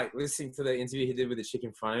remember like listening to the interview he did with the chick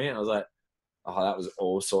in front of me, and I was like, oh, that was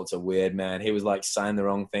all sorts of weird, man. He was like saying the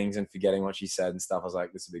wrong things and forgetting what she said and stuff. I was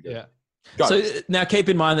like, this would be good. Yeah. So now keep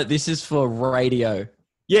in mind that this is for radio.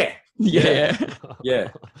 Yeah.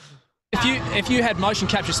 If you had motion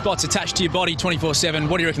capture spots attached to your body 24/7,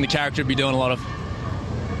 what do you reckon the character would be doing a lot of?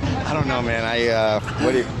 I don't know, man.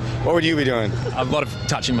 What would you be doing? A lot of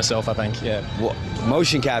touching myself, I think. Yeah. What,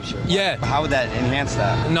 motion capture. Yeah. How would that enhance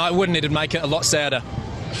that? No, it wouldn't. It'd make it a lot sadder.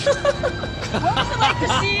 What would you like to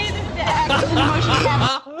see the actual motion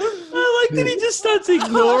capture? I like that he just starts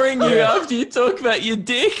ignoring you after you talk about your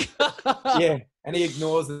dick. Yeah. And he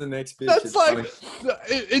ignores the next bitch. That's like,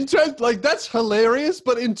 in terms, like, that's hilarious.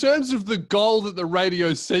 But in terms of the goal that the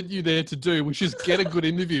radio sent you there to do, which is get a good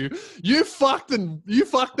interview, you fucked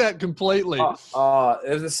that completely. It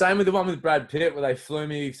was the same with the one with Brad Pitt, where they flew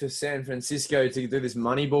me to San Francisco to do this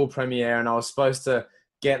Moneyball premiere, and I was supposed to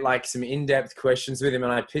get like some in-depth questions with him,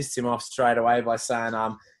 and I pissed him off straight away by saying,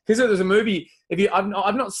 because it was a movie.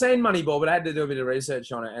 I've not seen Moneyball, but I had to do a bit of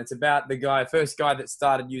research on it. And it's about the first guy that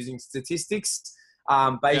started using statistics,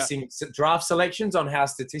 basing draft selections on how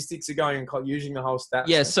statistics are going and using the whole stats.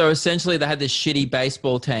 Yeah, so essentially they had this shitty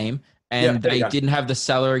baseball team and they didn't have the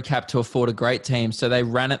salary cap to afford a great team. So they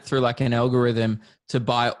ran it through like an algorithm to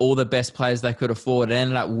buy all the best players they could afford and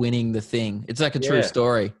ended up winning the thing. It's like a true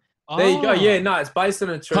story. There you go. Yeah, no, it's based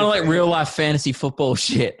on a true kind of like real life fantasy football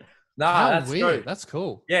shit. No, that's weird. true. That's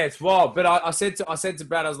cool. Yeah, it's wild. But I said to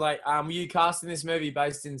Brad, I was like, were you casting this movie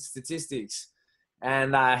based in statistics?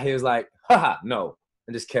 And he was like, haha, no.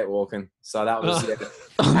 And just kept walking. So that was it.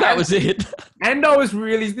 That was it. And I was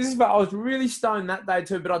really stoned that day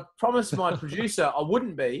too, but I promised my producer I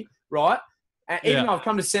wouldn't be, right? And even though I've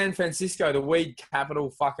come to San Francisco, the weed capital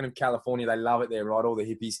fucking of California, they love it there, right? All the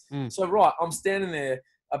hippies. So, right, I'm standing there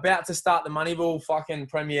about to start the Moneyball fucking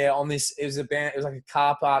premiere on this. It was like a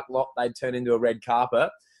car park lot they'd turned into a red carpet.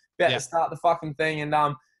 About to start the fucking thing, and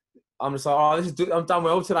I'm just like, I'm done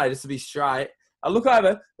well today, just to be straight. I look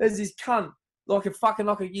over, there's this cunt,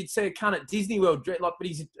 you'd see a cunt at Disney World, but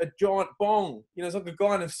he's a giant bong. It's like a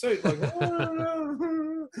guy in a suit, like,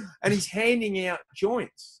 and he's handing out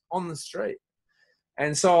joints on the street.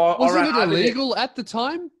 And so wasn't it illegal at the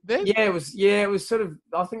time then? Yeah, it was sort of.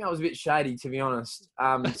 I think that was a bit shady, to be honest.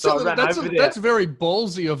 That's very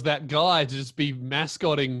ballsy of that guy to just be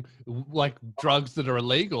mascotting like drugs that are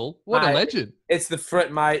illegal. What a legend! It's the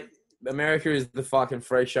frit, mate. America is the fucking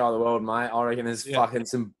free show of the world, mate. I reckon there's fucking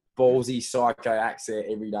some ballsy psycho acts there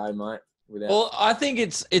every day, mate. Well, I think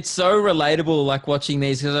it's so relatable, like watching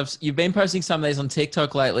these, because you've been posting some of these on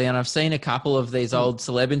TikTok lately, and I've seen a couple of these old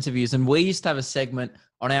celeb interviews, and we used to have a segment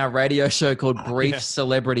on our radio show called Brief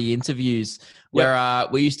Celebrity Interviews, where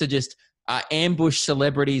we used to just ambush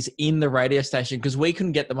celebrities in the radio station because we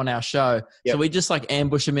couldn't get them on our show. So we just like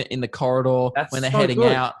ambush them in the corridor when they're heading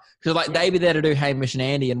out. Because like they'd be there to do Hamish and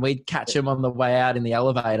Andy, and we'd catch them on the way out in the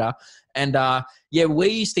elevator. And we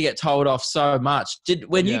used to get told off so much.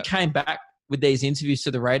 When you came back with these interviews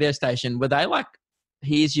to the radio station, were they like,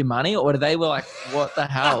 here's your money? Or they were like, what the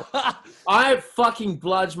hell? I fucking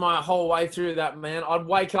bludged my whole way through that, man. I'd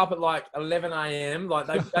wake up at like 11 a.m. Like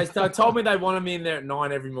they told me they wanted me in there at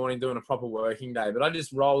 9 every morning doing a proper working day, but I'd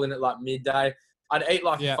just roll in at like midday. I'd eat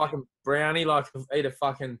like a fucking brownie, like eat a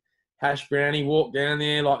fucking hash brownie, walk down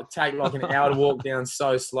there, like take like an hour to walk down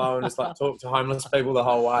so slow and just like talk to homeless people the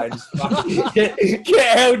whole way and just fucking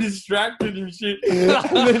get hell distracted and shit.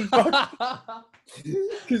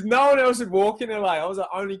 Because no one else would walk in LA. I was the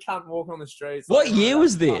only cunt walking on the streets. What year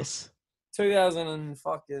was this? 2011.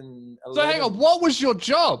 So hang on, what was your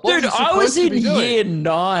job? Dude, I was in year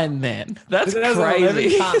 9 then. That's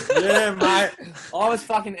crazy. Yeah, mate. I was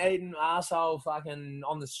fucking eating arsehole fucking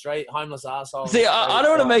on the street, homeless arsehole. See, I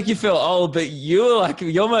don't want to make you feel old, but you're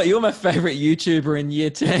my favorite YouTuber in year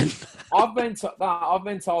 10. I've been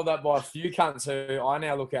told that by a few cunts who I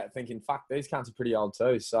now look at thinking, fuck, these cunts are pretty old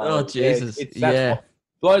too. So Oh, Jesus. that's Yeah. what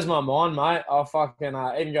blows my mind, mate. I fucking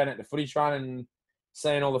even going out to footy training and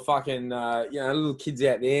seeing all the fucking little kids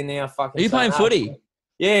out there now. Fucking. Are you playing footy?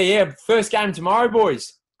 Yeah. First game tomorrow,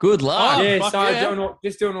 boys. Good luck. Oh, Yeah, fuck so yeah.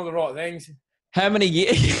 just doing all the right things. How many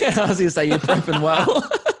years? I was going to say you're prepping well.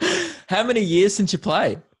 How many years since you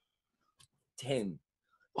played? 10.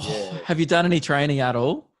 Oh, have you done any training at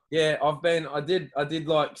all? Yeah, I did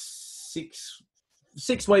like 6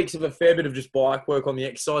 weeks of a fair bit of just bike work on the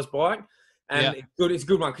exercise bike. And it's a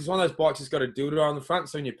good one because one of those bikes has got a dildo on the front,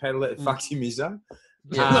 so when you pedal it, it fucks your miso.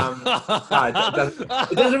 No,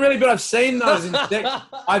 it doesn't really, but I've seen those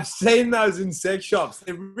in sex shops.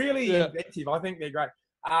 They're really inventive. I think they're great.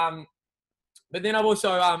 But then I've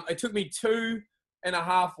also it took me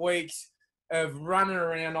 2.5 weeks of running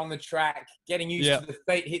around on the track, getting used to the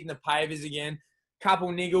feet hitting the pavers again. Couple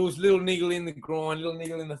niggles, little niggle in the groin, little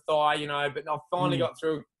niggle in the thigh, but I finally got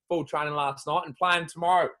through full training last night and playing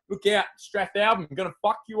tomorrow. Look out, Strathalbyn, I'm gonna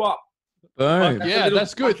fuck you up. Boom.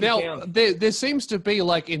 That's good. Now town. there seems to be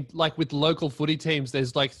like with local footy teams,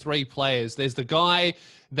 there's like 3 players. There's the guy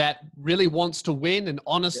that really wants to win and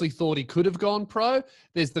honestly thought he could have gone pro.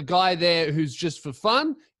 There's the guy there who's just for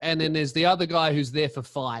fun, and then there's the other guy who's there for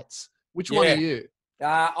fights. Which one are you?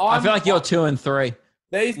 I feel like you're 2 and 3.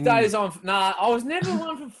 These days, I was never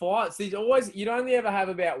one for fights. You'd only ever have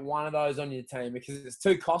about one of those on your team because it's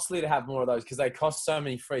too costly to have more of those because they cost so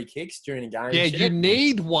many free kicks during a game. Yeah, you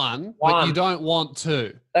need one, but you don't want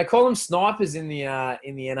 2. They call them snipers in the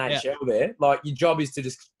NHL. There, like your job is to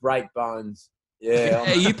just break bones.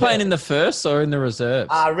 Yeah. Are you playing in the first or in the reserves?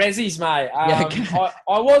 Resis, mate.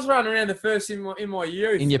 I was running around the first in my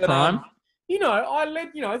youth. In your prime? I led,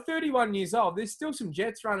 31 years old. There's still some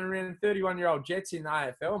Jets running around, 31-year-old Jets in the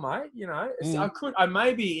AFL, mate. I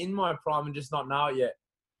may be in my prime and just not know it yet.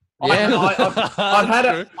 Yeah. I've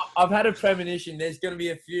had a premonition. There's going to be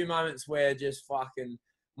a few moments where just fucking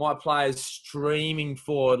my players streaming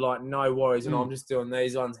forward like no worries, and I'm just doing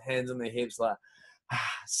these ones, hands on their hips, like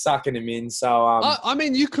sucking them in. So I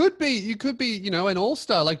mean, you could be, an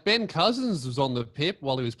all-star. Like Ben Cousins was on the pip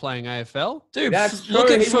while he was playing AFL. Dude, That's look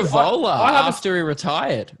true. at Favola after he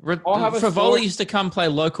retired. have a Favola story. used to come play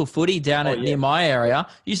local footy down near my area.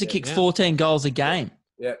 He used to kick 14 goals a game.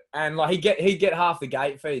 Yeah, and like he'd get half the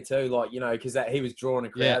gate fee too, like because that he was drawing a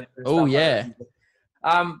crowd. Yeah. and Oh, stuff yeah. Like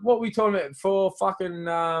that. What were we talking about for fucking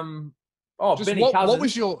Just Benny what Cousins?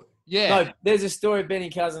 was your No, there's a story of Benny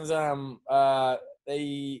Cousins.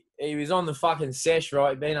 He was on the fucking sesh,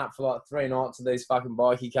 right? He'd been up for like 3 nights with these fucking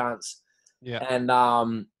bikey cunts. Yeah.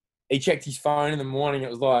 And he checked his phone in the morning.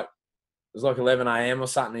 It was like 11 a.m. or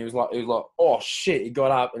something. He was like, oh shit. He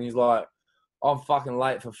got up and he's like, I'm fucking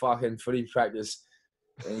late for fucking footy practice.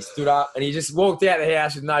 And he stood up and he just walked out the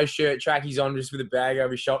house with no shirt, trackies on, just with a bag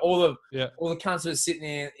over his shoulder. All the cunts that were sitting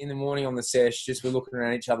there in the morning on the sesh just were looking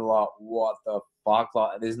around each other like, what the fuck?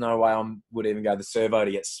 Like, there's no way I would even go to the servo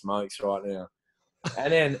to get smokes right now.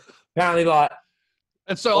 And then apparently, like,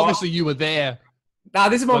 and so obviously you were there. nah,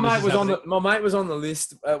 this is my When this mate is was happening. my mate was on the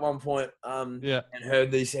list at one point. And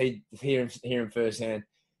heard these, hear him firsthand.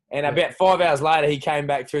 And about 5 hours later, he came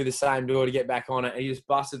back through the same door to get back on it. And he just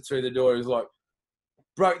busted through the door. He was like,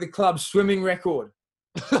 broke the club's swimming record.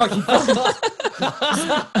 Like, he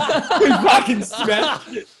fucking smashed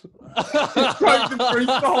it. Broke the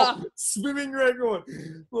freestyle swimming record.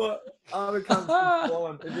 Like, other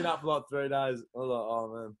countries They've been up for like 3 days. I was like,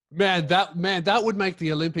 oh man. That would make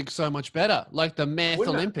the Olympics so much better. Like the meth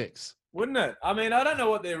Wouldn't it? Olympics. Wouldn't it? I mean, I don't know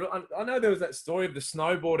what I know there was that story of the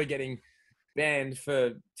snowboarder getting banned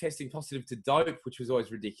for testing positive to dope, which was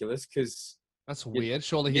always ridiculous because. That's weird.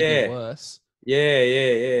 Surely he'd be worse.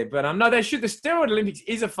 Yeah. But no, they should. The steroid Olympics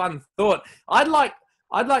is a fun thought. I'd like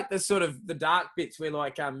the sort of the dark bits where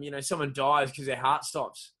like someone dies because their heart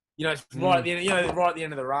stops. It's right at the end. Right at the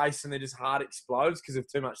end of the race, and their just heart explodes because of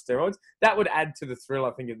too much steroids. That would add to the thrill,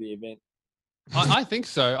 I think, of the event. I think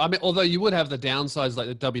so. I mean, although you would have the downsides, like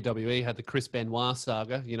the WWE had the Chris Benoit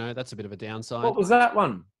saga. That's a bit of a downside. What was that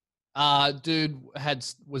one? Dude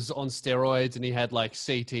was on steroids and he had like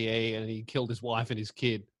CTE and he killed his wife and his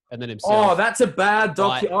kid and then himself. Oh, that's a bad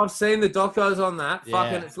doc. Right. I've seen the docos on that. Yeah.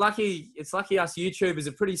 Fucking, it's lucky us YouTubers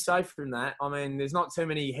are pretty safe from that. I mean, there's not too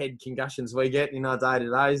many head concussions we get in our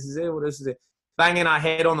day-to-days, is there? What else is there? Banging our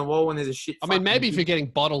head on the wall when there's a shit. I mean, maybe if you're getting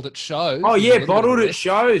bottled at shows. Oh there's a yeah, little bit bottled of at risk.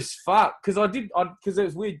 shows. Fuck, because it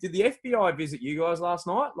was weird. Did the FBI visit you guys last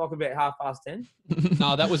night, like about 10:30?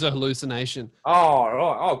 No, that was a hallucination. Oh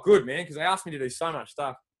right. Oh good man, because they asked me to do so much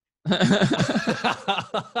stuff.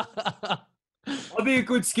 I'd be a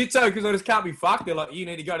good schizo because I just can't be fucked. They're like, you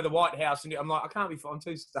need to go to the White House. And I'm like, I can't be fucked. I'm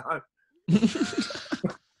too stoned.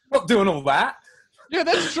 Not doing all that. Yeah,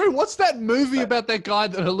 that's true. What's that movie about that guy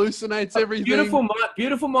that hallucinates everything? Beautiful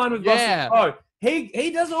mind with Yeah. Russell Crowe.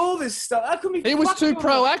 He does all this stuff. How come He was too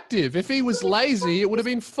proactive. If he was lazy, it would have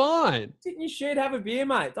been fine. Sit in your shed, have a beer,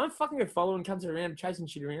 mate. Don't fucking go following cunts around, chasing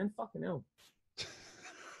shit around. Fucking hell.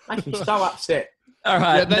 Makes me so upset. All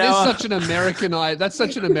right. Yeah, that is such an American. That's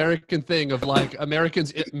such an American thing of like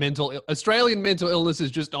Americans' Australian mental illness is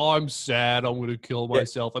just, oh, I'm sad, I'm going to kill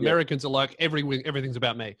myself. Americans are like everything's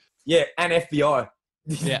about me. Yeah, and FBI.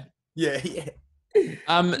 Yeah. yeah.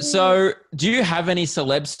 So do you have any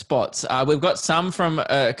celeb spots? We've got some from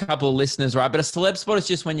a couple of listeners, right? But a celeb spot is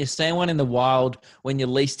just when you're seeing one in the wild when you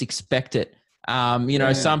least expect it.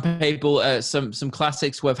 Some people, some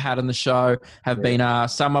classics we've had on the show have been,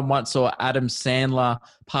 someone once saw Adam Sandler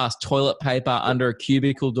pass toilet paper under a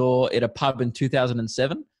cubicle door at a pub in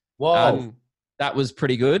 2007. Whoa. That was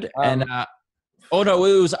pretty good. It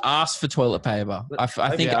was asked for toilet paper. I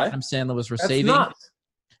think Adam Sandler was receiving. That's nuts.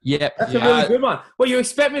 Yep. That's a really good one. Well, you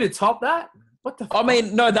expect me to top that? What the fuck? I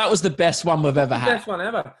mean, no, that was the best one we've ever had. Best one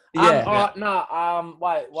ever. Yeah.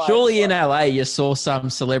 Wait. Surely in LA you saw some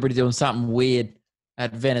celebrity doing something weird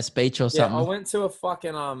at Venice Beach or something. I went to a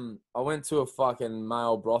fucking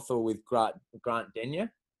male brothel with Grant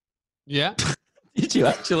Denyer. Yeah. Did you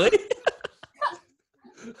actually?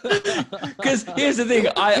 Because here's the thing,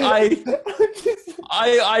 I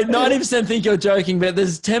 90% think you're joking, but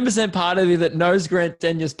there's 10% part of you that knows Grant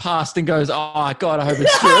Denyer's past and goes, "Oh God, I hope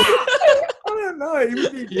it's true." I don't know.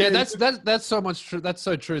 Yeah, that's so much true. That's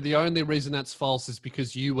so true. The only reason that's false is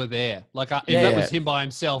because you were there. Like, if that was him by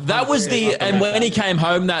himself. That was and when he came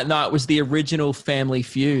home that night was the original Family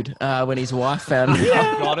Feud when his wife found him.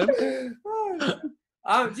 Got him.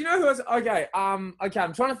 Do you know who else? Okay. I'm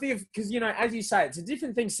trying to think of, because, as you say, it's a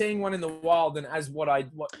different thing seeing one in the wild than as what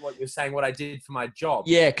you're saying, what I did for my job.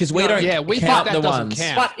 Yeah, because we don't. Yeah, we count think that the doesn't ones.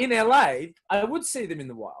 count. But in LA, I would see them in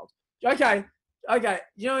the wild. Okay.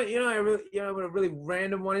 You know what a really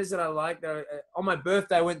random one is that I like. On my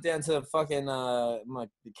birthday, I went down to the fucking the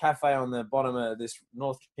cafe on the bottom of this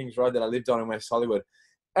North Kings Road that I lived on in West Hollywood.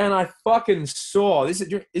 And I fucking saw this.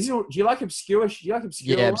 Do you like obscure? Yeah,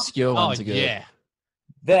 obscure ones are good. Yeah.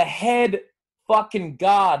 The head fucking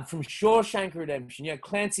guard from Shawshank Redemption,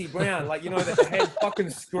 Clancy Brown, the head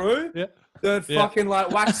fucking screw, the fucking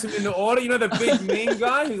wax him into order, the big mean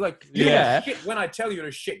guy who's like, shit when I tell you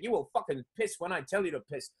to shit, you will fucking piss when I tell you to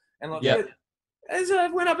piss, and I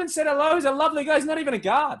went up and said hello. He's a lovely guy. He's not even a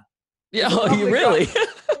guard. Yeah, you really?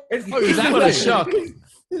 What a shock.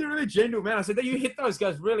 He's a really gentle man. I said, you hit those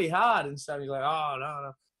guys really hard and stuff. He's like, oh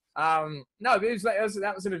no. No, but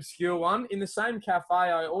that was an obscure one. In the same cafe,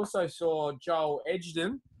 I also saw Joel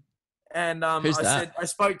Edgerton, and I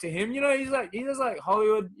spoke to him. He does like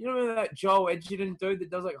Hollywood. You know that Joel Edgerton dude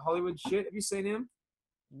that does like Hollywood shit? Have you seen him?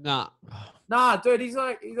 Nah, dude. He does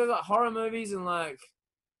like horror movies and like,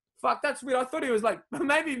 fuck, that's weird. I thought he was like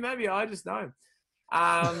maybe I just know him.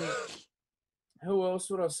 Who else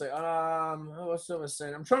would I say? Who else have I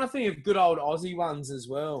seen? I'm trying to think of good old Aussie ones as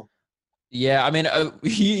well. Yeah, I mean,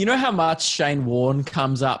 you know how much Shane Warne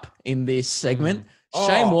comes up in this segment?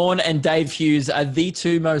 Shane Warne and Dave Hughes are the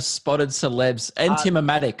two most spotted celebs, and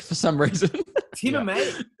Tim-O-Matic for some reason.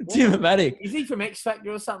 Tim-O-Matic? Tim-O-Matic. Is he from X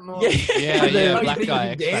Factor or something? Or Yeah, black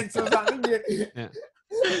guy. Dance or something? Yeah.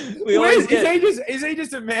 Is he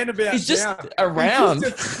just a man about He's just town? around.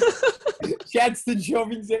 Chad's the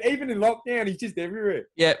jobbing. Even in lockdown, he's just everywhere.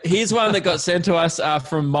 Yeah, here's one that got sent to us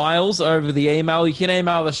from Miles over the email. You can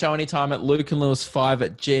email the show anytime at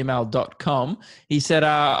lukeandlewis5@gmail.com. He said,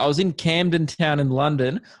 I was in Camden Town in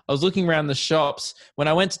London. I was looking around the shops. When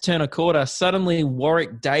I went to turn a corner, suddenly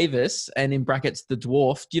Warwick Davis, and in brackets, the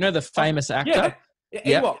dwarf. Do you know the famous actor?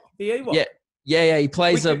 Yeah, Ewok. The Ewok. Yeah, he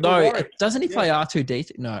plays doesn't he play Yeah.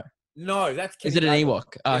 R2-D2? No, that's Is it an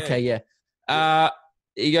Ewok? Okay, yeah.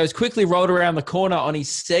 He goes, quickly rolled around the corner on his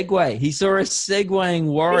Segway. He saw a Segwaying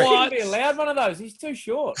Warwick. He wouldn't be allowed one of those. He's too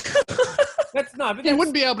short. He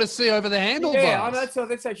wouldn't be able to see over the handlebars. Yeah, I know,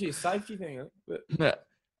 that's actually a safety thing.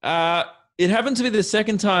 It happened to be the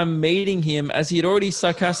second time meeting him, as he had already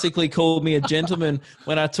sarcastically called me a gentleman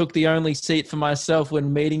when I took the only seat for myself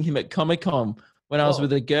when meeting him at Comic-Con when I was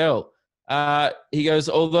with a girl. He goes,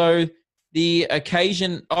 although the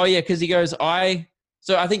occasion... Oh, yeah, because he goes,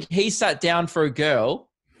 So I think he sat down for a girl.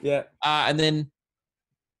 Yeah. And then...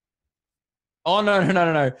 Oh, no.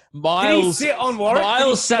 Did he sit on Warwick?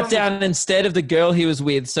 Miles sat down instead of the girl he was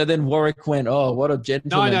with. So then Warwick went, oh, what a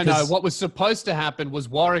gentleman. No. What was supposed to happen was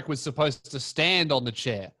Warwick was supposed to stand on the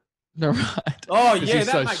chair. No, right. Oh, yeah, he's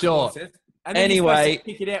that so makes short. more sense. And then Anyway. you're supposed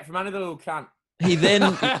to kick it out from under the little cunt. He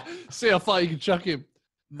then See how far you can chuck him.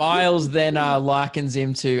 Miles then likens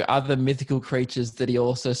him to other mythical creatures that he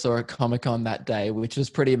also saw at Comic-Con that day, which was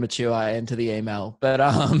pretty immature into the email. But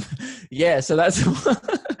yeah, so that's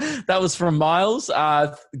that was from Miles.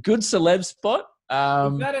 Good celeb spot.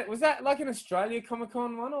 Was that like an Australia Comic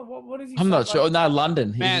Con one, or what is he? I'm not sure. No,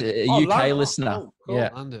 London. He's Man. a Oh, UK London. listener. Oh, cool. Yeah.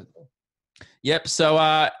 London. Yep.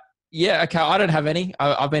 So yeah, okay. I don't have any.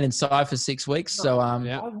 I've been inside for 6 weeks. So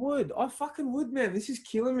Yeah. I fucking would, man. This is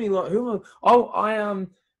killing me. Like,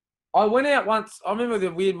 I went out once. I remember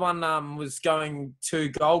the weird one. Was going to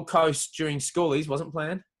Gold Coast during schoolies. Wasn't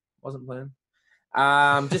planned.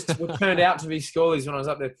 Just what turned out to be schoolies when I was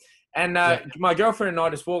up there. And my girlfriend and I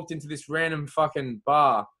just walked into this random fucking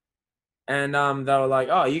bar, and they were like,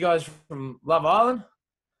 "Oh, you guys from Love Island?"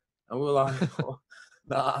 And we were like, oh,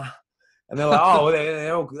 "Nah." And they're like, "Oh, well,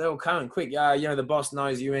 they're all coming quick. You know, the boss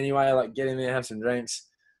knows you anyway. Like, get in there, have some drinks."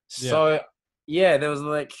 So yeah, there was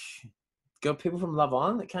like got people from Love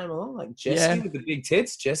Island that came along, like Jesse with the big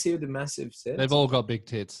tits, Jesse with the massive tits. They've all got big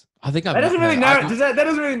tits. I think that doesn't really narrow. That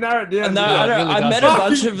doesn't really narrow it down. No, Yeah, I it don't. really I does. met a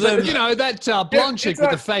bunch of them. You know, that blonde chick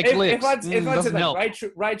with the fake lips. If I said doesn't help. like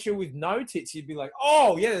Rachel with no tits, you'd be like,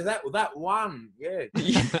 "Oh yeah, that one, yeah."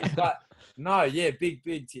 But no, yeah, big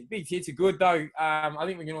tits are good though. I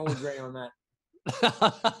think we can all agree on that.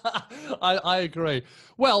 I agree.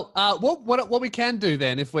 Well, what we can do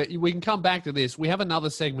then, if we can come back to this, we have another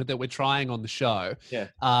segment that we're trying on the show. Yeah.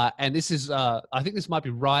 And this is, I think this might be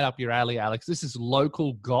right up your alley, Alex. This is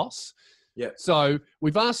local goss. Yeah. So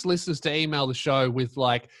we've asked listeners to email the show with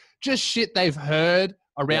like just shit they've heard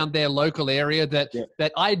around their local area that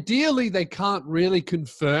ideally they can't really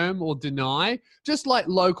confirm or deny, just like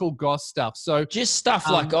local goss stuff. So Just stuff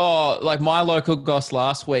like my local goss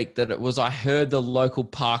last week that it was, I heard the local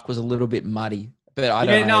park was a little bit muddy, but I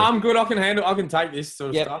don't know. No, I'm good. I can take this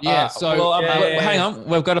sort of stuff. Yeah, so hang on.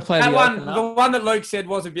 We've got to play That the one, open the up. one that Luke said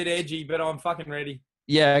was a bit edgy, but I'm fucking ready.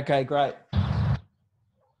 Yeah, okay, great.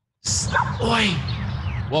 Oi!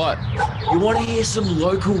 What? You want to hear some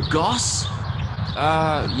local goss?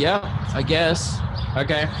 Yeah, I guess.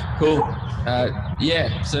 Okay, cool.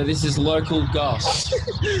 Yeah, so this is local goss.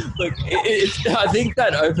 Look, I think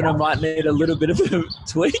that opener might need a little bit of a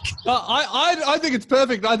tweak. I think it's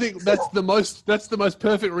perfect. I think that's the most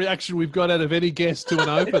perfect reaction we've got out of any guest to an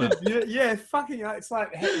opener. yeah, fucking. It's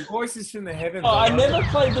like voices from the heavens. Oh, I never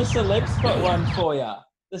played the celeb spot one for you.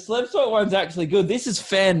 The celeb spot one's actually good. This is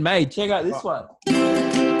fan made. Check out this one.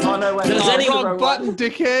 Oh no, wait. Wrong button,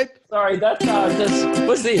 dickhead. Sorry, that's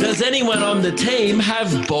what's this? Does anyone on the team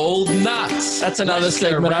have bald nuts? That's another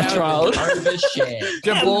segment I trialed.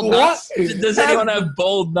 Have bald What? nuts? Does anyone have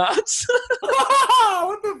bald nuts?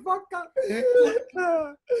 What the fuck?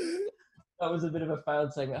 That was a bit of a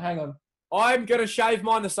failed segment. Hang on. I'm gonna shave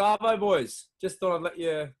mine the Savo boys. Just thought I'd let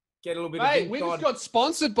you get a little bit Hey, of we inside. just got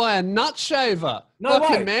sponsored by a nut shaver. No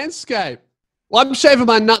Fucking way. Manscaped. Well, I'm shaving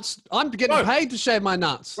my nuts. I'm getting Bro. paid to shave my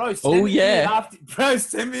nuts. Bro, send Oh, me yeah.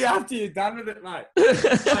 send me after you're done with it, mate.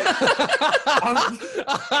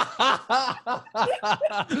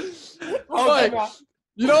 Wait,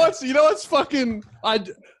 you know what's fucking.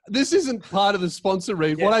 This isn't part of the sponsor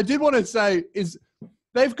read. Yeah. What I did want to say is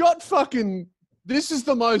they've got fucking. This is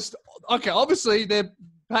the most. Okay, obviously they're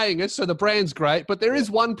paying us, so the brand's great. But there is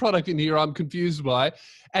one product in here I'm confused by,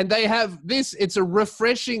 and they have this. It's a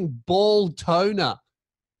refreshing ball toner.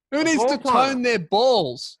 Who needs to ball toner? tone their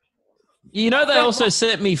balls? You know they also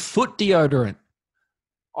sent me foot deodorant.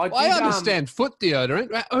 I understand foot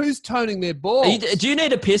deodorant. Who's toning their balls? Do you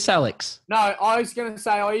need a piss, Alex? No, I was going to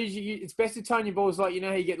say, it's best to tone your balls like, you know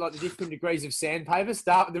how you get like the different degrees of sandpaper?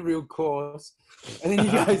 Start with the real coarse, and then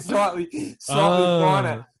you go slightly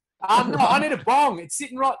finer. No, I need a bong. It's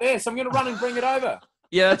sitting right there, so I'm going to run and bring it over.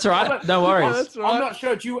 Yeah, that's all right. No worries. That's right. I'm not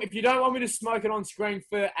sure. If you don't want me to smoke it on screen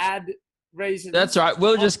for ad reasons. That's all right.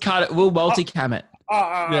 We'll just cut it. We'll multicam it.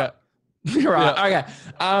 Yeah. Right. Okay.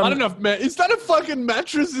 I don't know if is that a fucking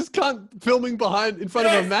mattress? This cunt filming in front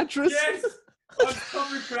of a mattress? Yes. I'm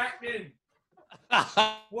probably cracked in.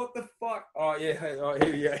 What the fuck? Oh yeah. Oh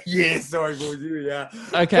here we go. Yeah. Sorry, boys. Here we are.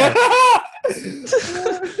 Okay.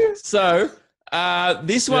 So,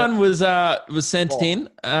 this one was sent in.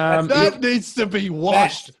 That needs to be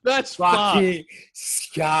washed. That's fucked. Fucking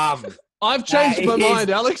scum. I've changed That my is mind,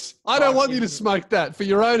 Alex. I don't want you to smoke that for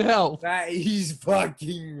your own health. That is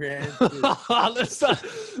fucking rancid.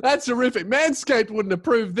 That's horrific. Manscaped wouldn't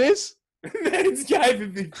approve this.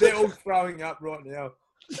 Manscaped, they're all throwing up right now.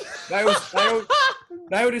 They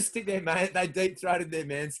would just stick they deep throated their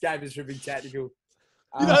Manscapers for being tactical.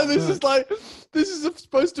 You know, this is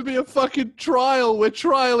supposed to be a fucking trial. We're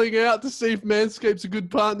trialing out to see if Manscaped's a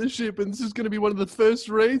good partnership, and this is going to be one of the first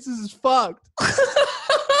reads. This is fucked.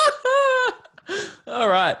 All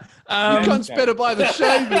right. You cunts better buy the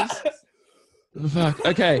shavers. Fuck.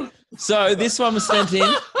 Okay. So this one was sent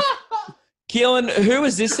in. Keelan, who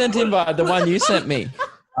was this sent in by? The one you sent me.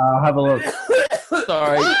 I'll have a look.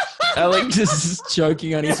 Sorry. Alex is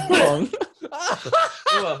choking on his bong.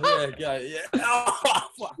 Oh, yeah, go, yeah. Oh,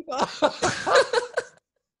 fuck.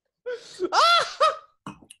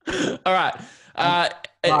 All right.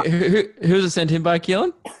 Who was it sent in by,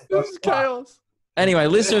 Keelan? This is chaos. Anyway,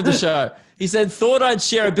 listener of the show. He said, thought I'd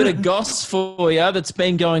share a bit of goss for you that's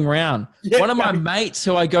been going round. Yeah, one of my mates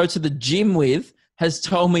who I go to the gym with has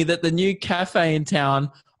told me that the new cafe in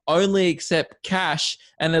town only accept cash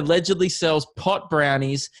and allegedly sells pot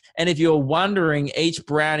brownies. And if you're wondering, each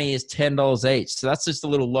brownie is $10 each. So that's just a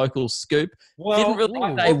little local scoop. Well, Didn't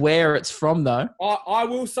really say where it's from, though. I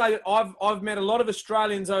will say that I've met a lot of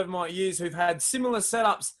Australians over my years who've had similar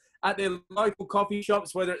setups at their local coffee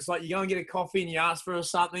shops, whether it's like you go and get a coffee and you ask for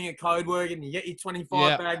something at code word and you get your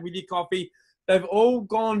 25 bag with your coffee. They've all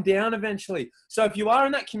gone down eventually. So if you are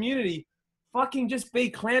in that community, fucking just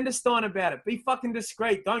be clandestine about it. Be fucking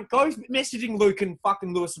discreet. Don't go messaging Luke and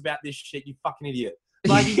fucking Lewis about this shit, you fucking idiot.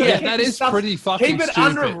 Like, you Yeah, that is pretty fucking Keep it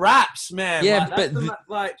stupid. under wraps, man. Yeah,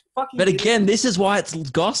 Like, fucking. But again, this is why it's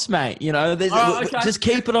goss, mate. You know, okay. Just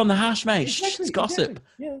keep it on the hash, mate. Shh, Exactly, it's gossip. exactly,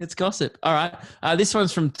 yeah. It's gossip. All right. This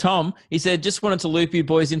one's from Tom. He said, just wanted to loop you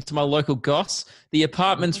boys into my local goss. The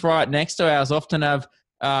apartments right next to ours often have.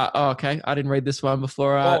 Okay. I didn't read this one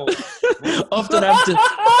before. Often have to.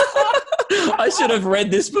 I should have read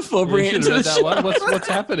this before bringing it to the show. What's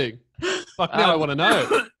happening? Fuck, now I want to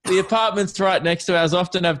know. The apartments right next to ours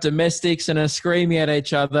often have domestics and are screaming at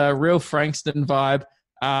each other. Real Frankston vibe.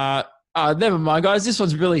 Never mind, guys. This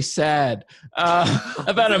one's really sad.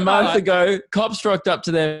 About a month ago, cops rocked up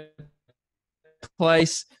to their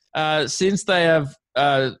place. Since they have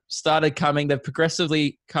started coming, they're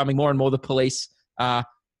progressively coming more and more, the police.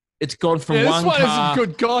 It's gone from This one one car. isn't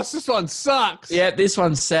good, goss. This one sucks. Yeah, this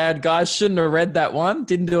one's sad, guys. Shouldn't have read that one.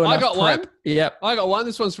 Didn't do enough I got prep. one. Yep. I got one.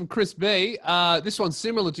 This one's from Chris B. This one's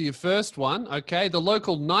similar to your first one. Okay. The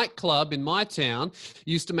local nightclub in my town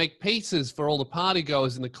used to make pizzas for all the party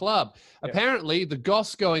goers in the club. Apparently, the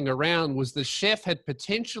goss going around was the chef had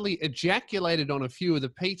potentially ejaculated on a few of the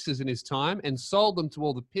pizzas in his time and sold them to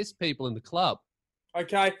all the piss people in the club.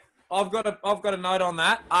 Okay, I've got a note on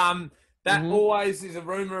that. That always is a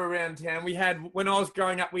rumor around town. When I was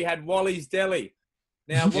growing up, we had Wally's Deli.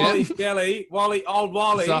 Now, Wally's Deli, old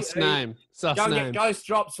Wally. Sus name. Get ghost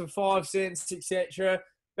drops for 5 cents, etc.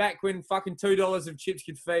 Back when fucking $2 of chips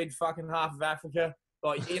could feed fucking half of Africa.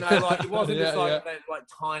 Like, you know, like it wasn't just like that, like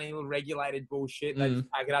tiny little regulated bullshit. They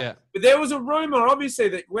just pack it up. Yeah. But there was a rumor, obviously,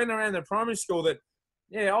 that went around the primary school that,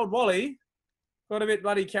 old Wally got a bit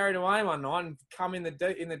bloody carried away one night and come in the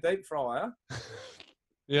deep fryer.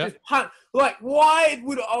 Yeah. Like, why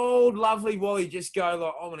would old lovely Wally just go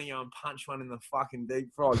like, I'm gonna go and punch one in the fucking deep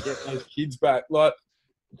fryer, get those kids back? Like,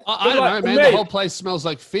 I don't know, man. The whole place smells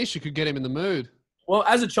like fish. You could get him in the mood. Well,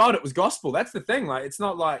 as a child, it was gospel. That's the thing. Like, it's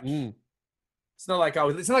not like it's not like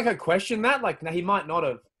I question that. Like, no, he might not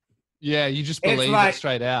have. Yeah, you just believe it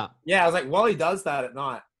straight out. Yeah, I was like, Wally does that at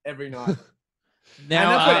night, every night.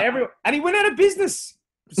 Now, and he went out of business.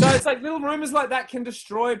 So it's like little rumors like that can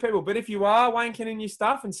destroy people. But if you are wanking in your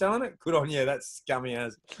stuff and selling it, good on you. That's scummy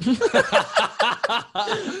as.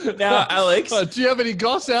 Now, Alex. Do you have any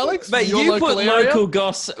goss, Alex? But you put local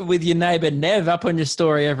goss with your neighbour Nev up on your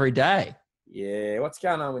story every day. Yeah, what's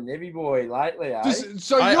going on with Nevy Boy lately, eh?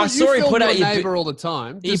 I saw him put out your neighbour all the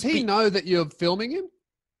time. Does he know that you're filming him?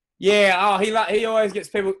 Yeah, he always gets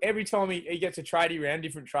people, every time he gets a tradie round,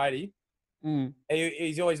 different tradie,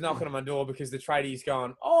 he's always knocking on my door because the tradie's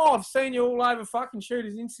going, I've seen you all over fucking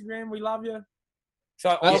Shooter's Instagram. We love you.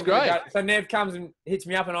 So that's great. So Nev comes and hits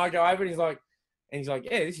me up and I go over and he's like,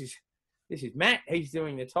 yeah, this is Matt. He's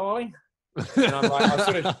doing the tiling. And I'm like, I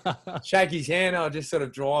sort of shake his hand. I'll just sort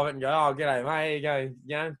of drive it and go, g'day, mate. Here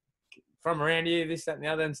you go, from around here, this, that, and the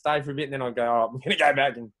other, and stay for a bit. And then I'll go, all right, I'm going to go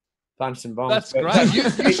back and punch some bombs. That's great.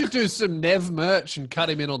 You should do some Nev merch and cut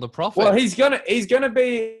him in on the profit. Well, he's gonna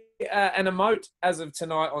be an emote as of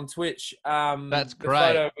tonight on Twitch. That's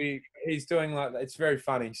great. He's doing like it's very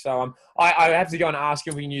funny. So I have to go and ask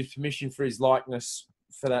him if we can use permission for his likeness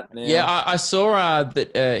for that now. Yeah, I saw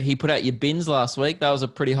that he put out your bins last week. That was a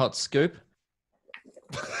pretty hot scoop.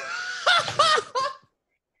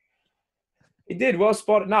 He did well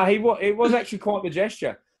spotted. No, it was actually quite the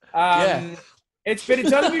gesture. It's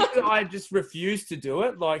only because I just refuse to do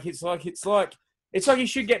it. Like it's like It's like you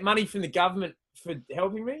should get money from the government for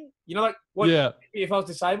helping me. You know, like what if I was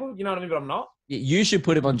disabled? You know what I mean? But I'm not. You should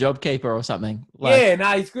put him on JobKeeper or something. Yeah,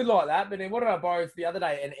 no, he's good like that. But then what did I borrow the other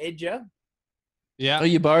day? An edger. Yeah. Oh,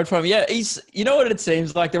 you borrowed from him? Yeah, you know what it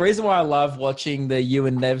seems like? The reason why I love watching the you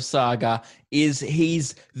and Nev saga is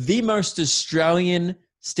he's the most Australian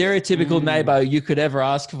stereotypical neighbor you could ever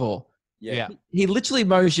ask for. Yeah. He literally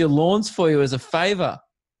mows your lawns for you as a favor.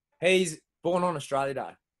 He's born on Australia Day.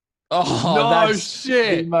 Oh, No that's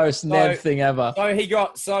shit. the most Nev thing ever. So he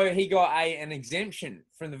got an exemption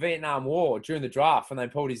from the Vietnam War during the draft when they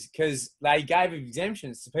pulled his, because they gave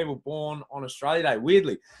exemptions to people born on Australia Day.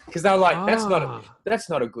 Weirdly, because they were like, that's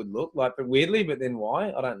not a good look. Like, but weirdly, but then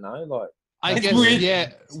why? I don't know. Like, I guess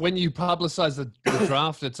weird. when you publicize the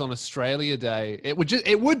draft, it's on Australia Day. It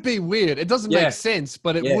would be weird. It doesn't make sense,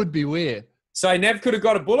 but it would be weird. So Nev could have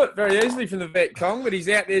got a bullet very easily from the Viet Cong, but he's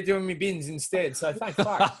out there doing me bins instead. So thank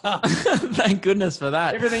fuck. Thank goodness for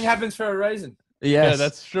that. Everything happens for a reason. Yes. Yeah,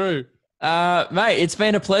 that's true. Mate, it's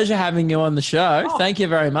been a pleasure having you on the show. Thank you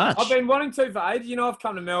very much. I've been wanting to for ages. You know, I've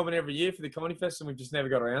come to Melbourne every year for the Comedy Fest, and we've just never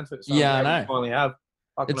got around to it. So Yeah, I'm glad I know. we finally have.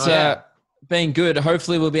 It's been good.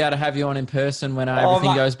 Hopefully we'll be able to have you on in person when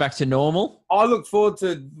everything goes back to normal. I look forward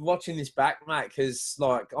to watching this back, mate, because,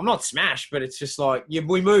 like, I'm not smashed, but it's just like,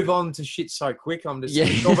 we move on to shit so quick.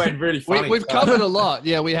 It's all been really funny. We've covered a lot.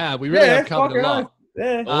 Yeah, we have. We really have covered a lot.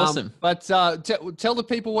 Yeah. Awesome. But tell the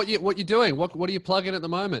people what you're doing. What are you plugging at the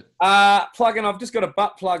moment? Plugging. I've just got a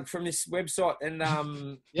butt plug from this website,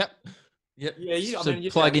 and Yep. Yeah, So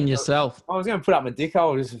plug in yourself. I was going to put up my dick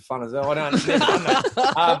hole just for fun as well. I don't. Never done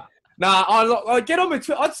that. I get on my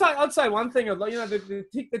Twitter. I'd say one thing.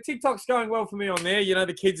 The TikTok's going well for me on there. You know,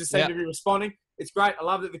 the kids seem to be responding. It's great. I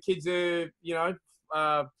love that the kids are,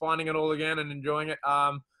 finding it all again and enjoying it.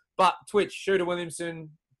 But Twitch, Shooter Williamson,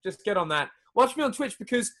 just get on that. Watch me on Twitch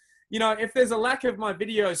because, if there's a lack of my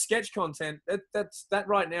video sketch content, that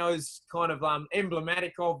right now is kind of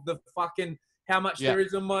emblematic of the fucking how much there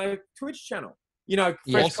is on my Twitch channel.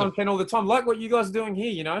 Fresh content all the time, like what you guys are doing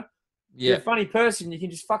here. Yeah. You're a funny person. You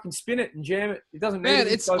can just fucking spin it and jam it. It doesn't matter.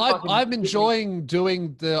 Man, I'm enjoying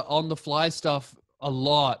doing the on the fly stuff a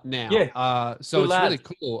lot now. Yeah. So it's really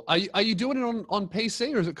cool. Are you doing it on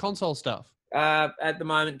PC or is it console stuff? At the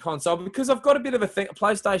moment, console, because I've got a bit of a thing.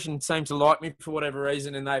 PlayStation seems to like me for whatever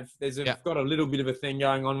reason, and they've got a little bit of a thing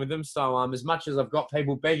going on with them. So as much as I've got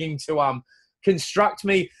people begging to construct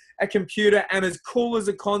me a computer, and as cool as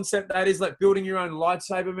a concept that is, like building your own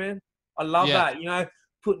lightsaber, man. I love that.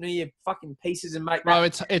 Putting in your fucking pieces and make. Bro,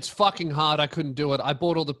 it's fucking hard. I couldn't do it. I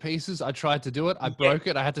bought all the pieces. I tried to do it. I broke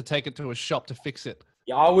it. I had to take it to a shop to fix it.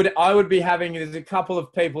 Yeah, I would be having. There's a couple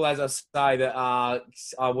of people, as I say, that I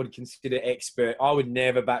would consider expert. I would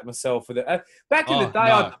never back myself for that. Back in the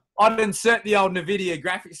day, I'd insert the old NVIDIA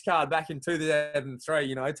graphics card back in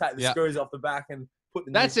 2003. Take the screws off the back and put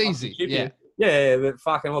the. That's easy. Yeah, but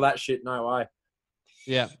fucking all that shit, no way.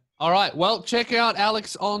 Yeah. All right. Well, check out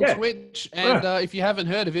Alex on Twitch. And if you haven't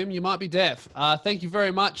heard of him, you might be deaf. Thank you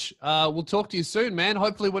very much. We'll talk to you soon, man.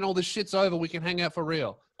 Hopefully when all this shit's over, we can hang out for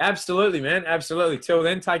real. Absolutely, man. Absolutely. Till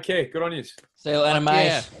then, take care. Good on you. See you later,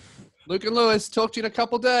 mate. Luke and Lewis, talk to you in a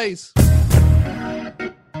couple days.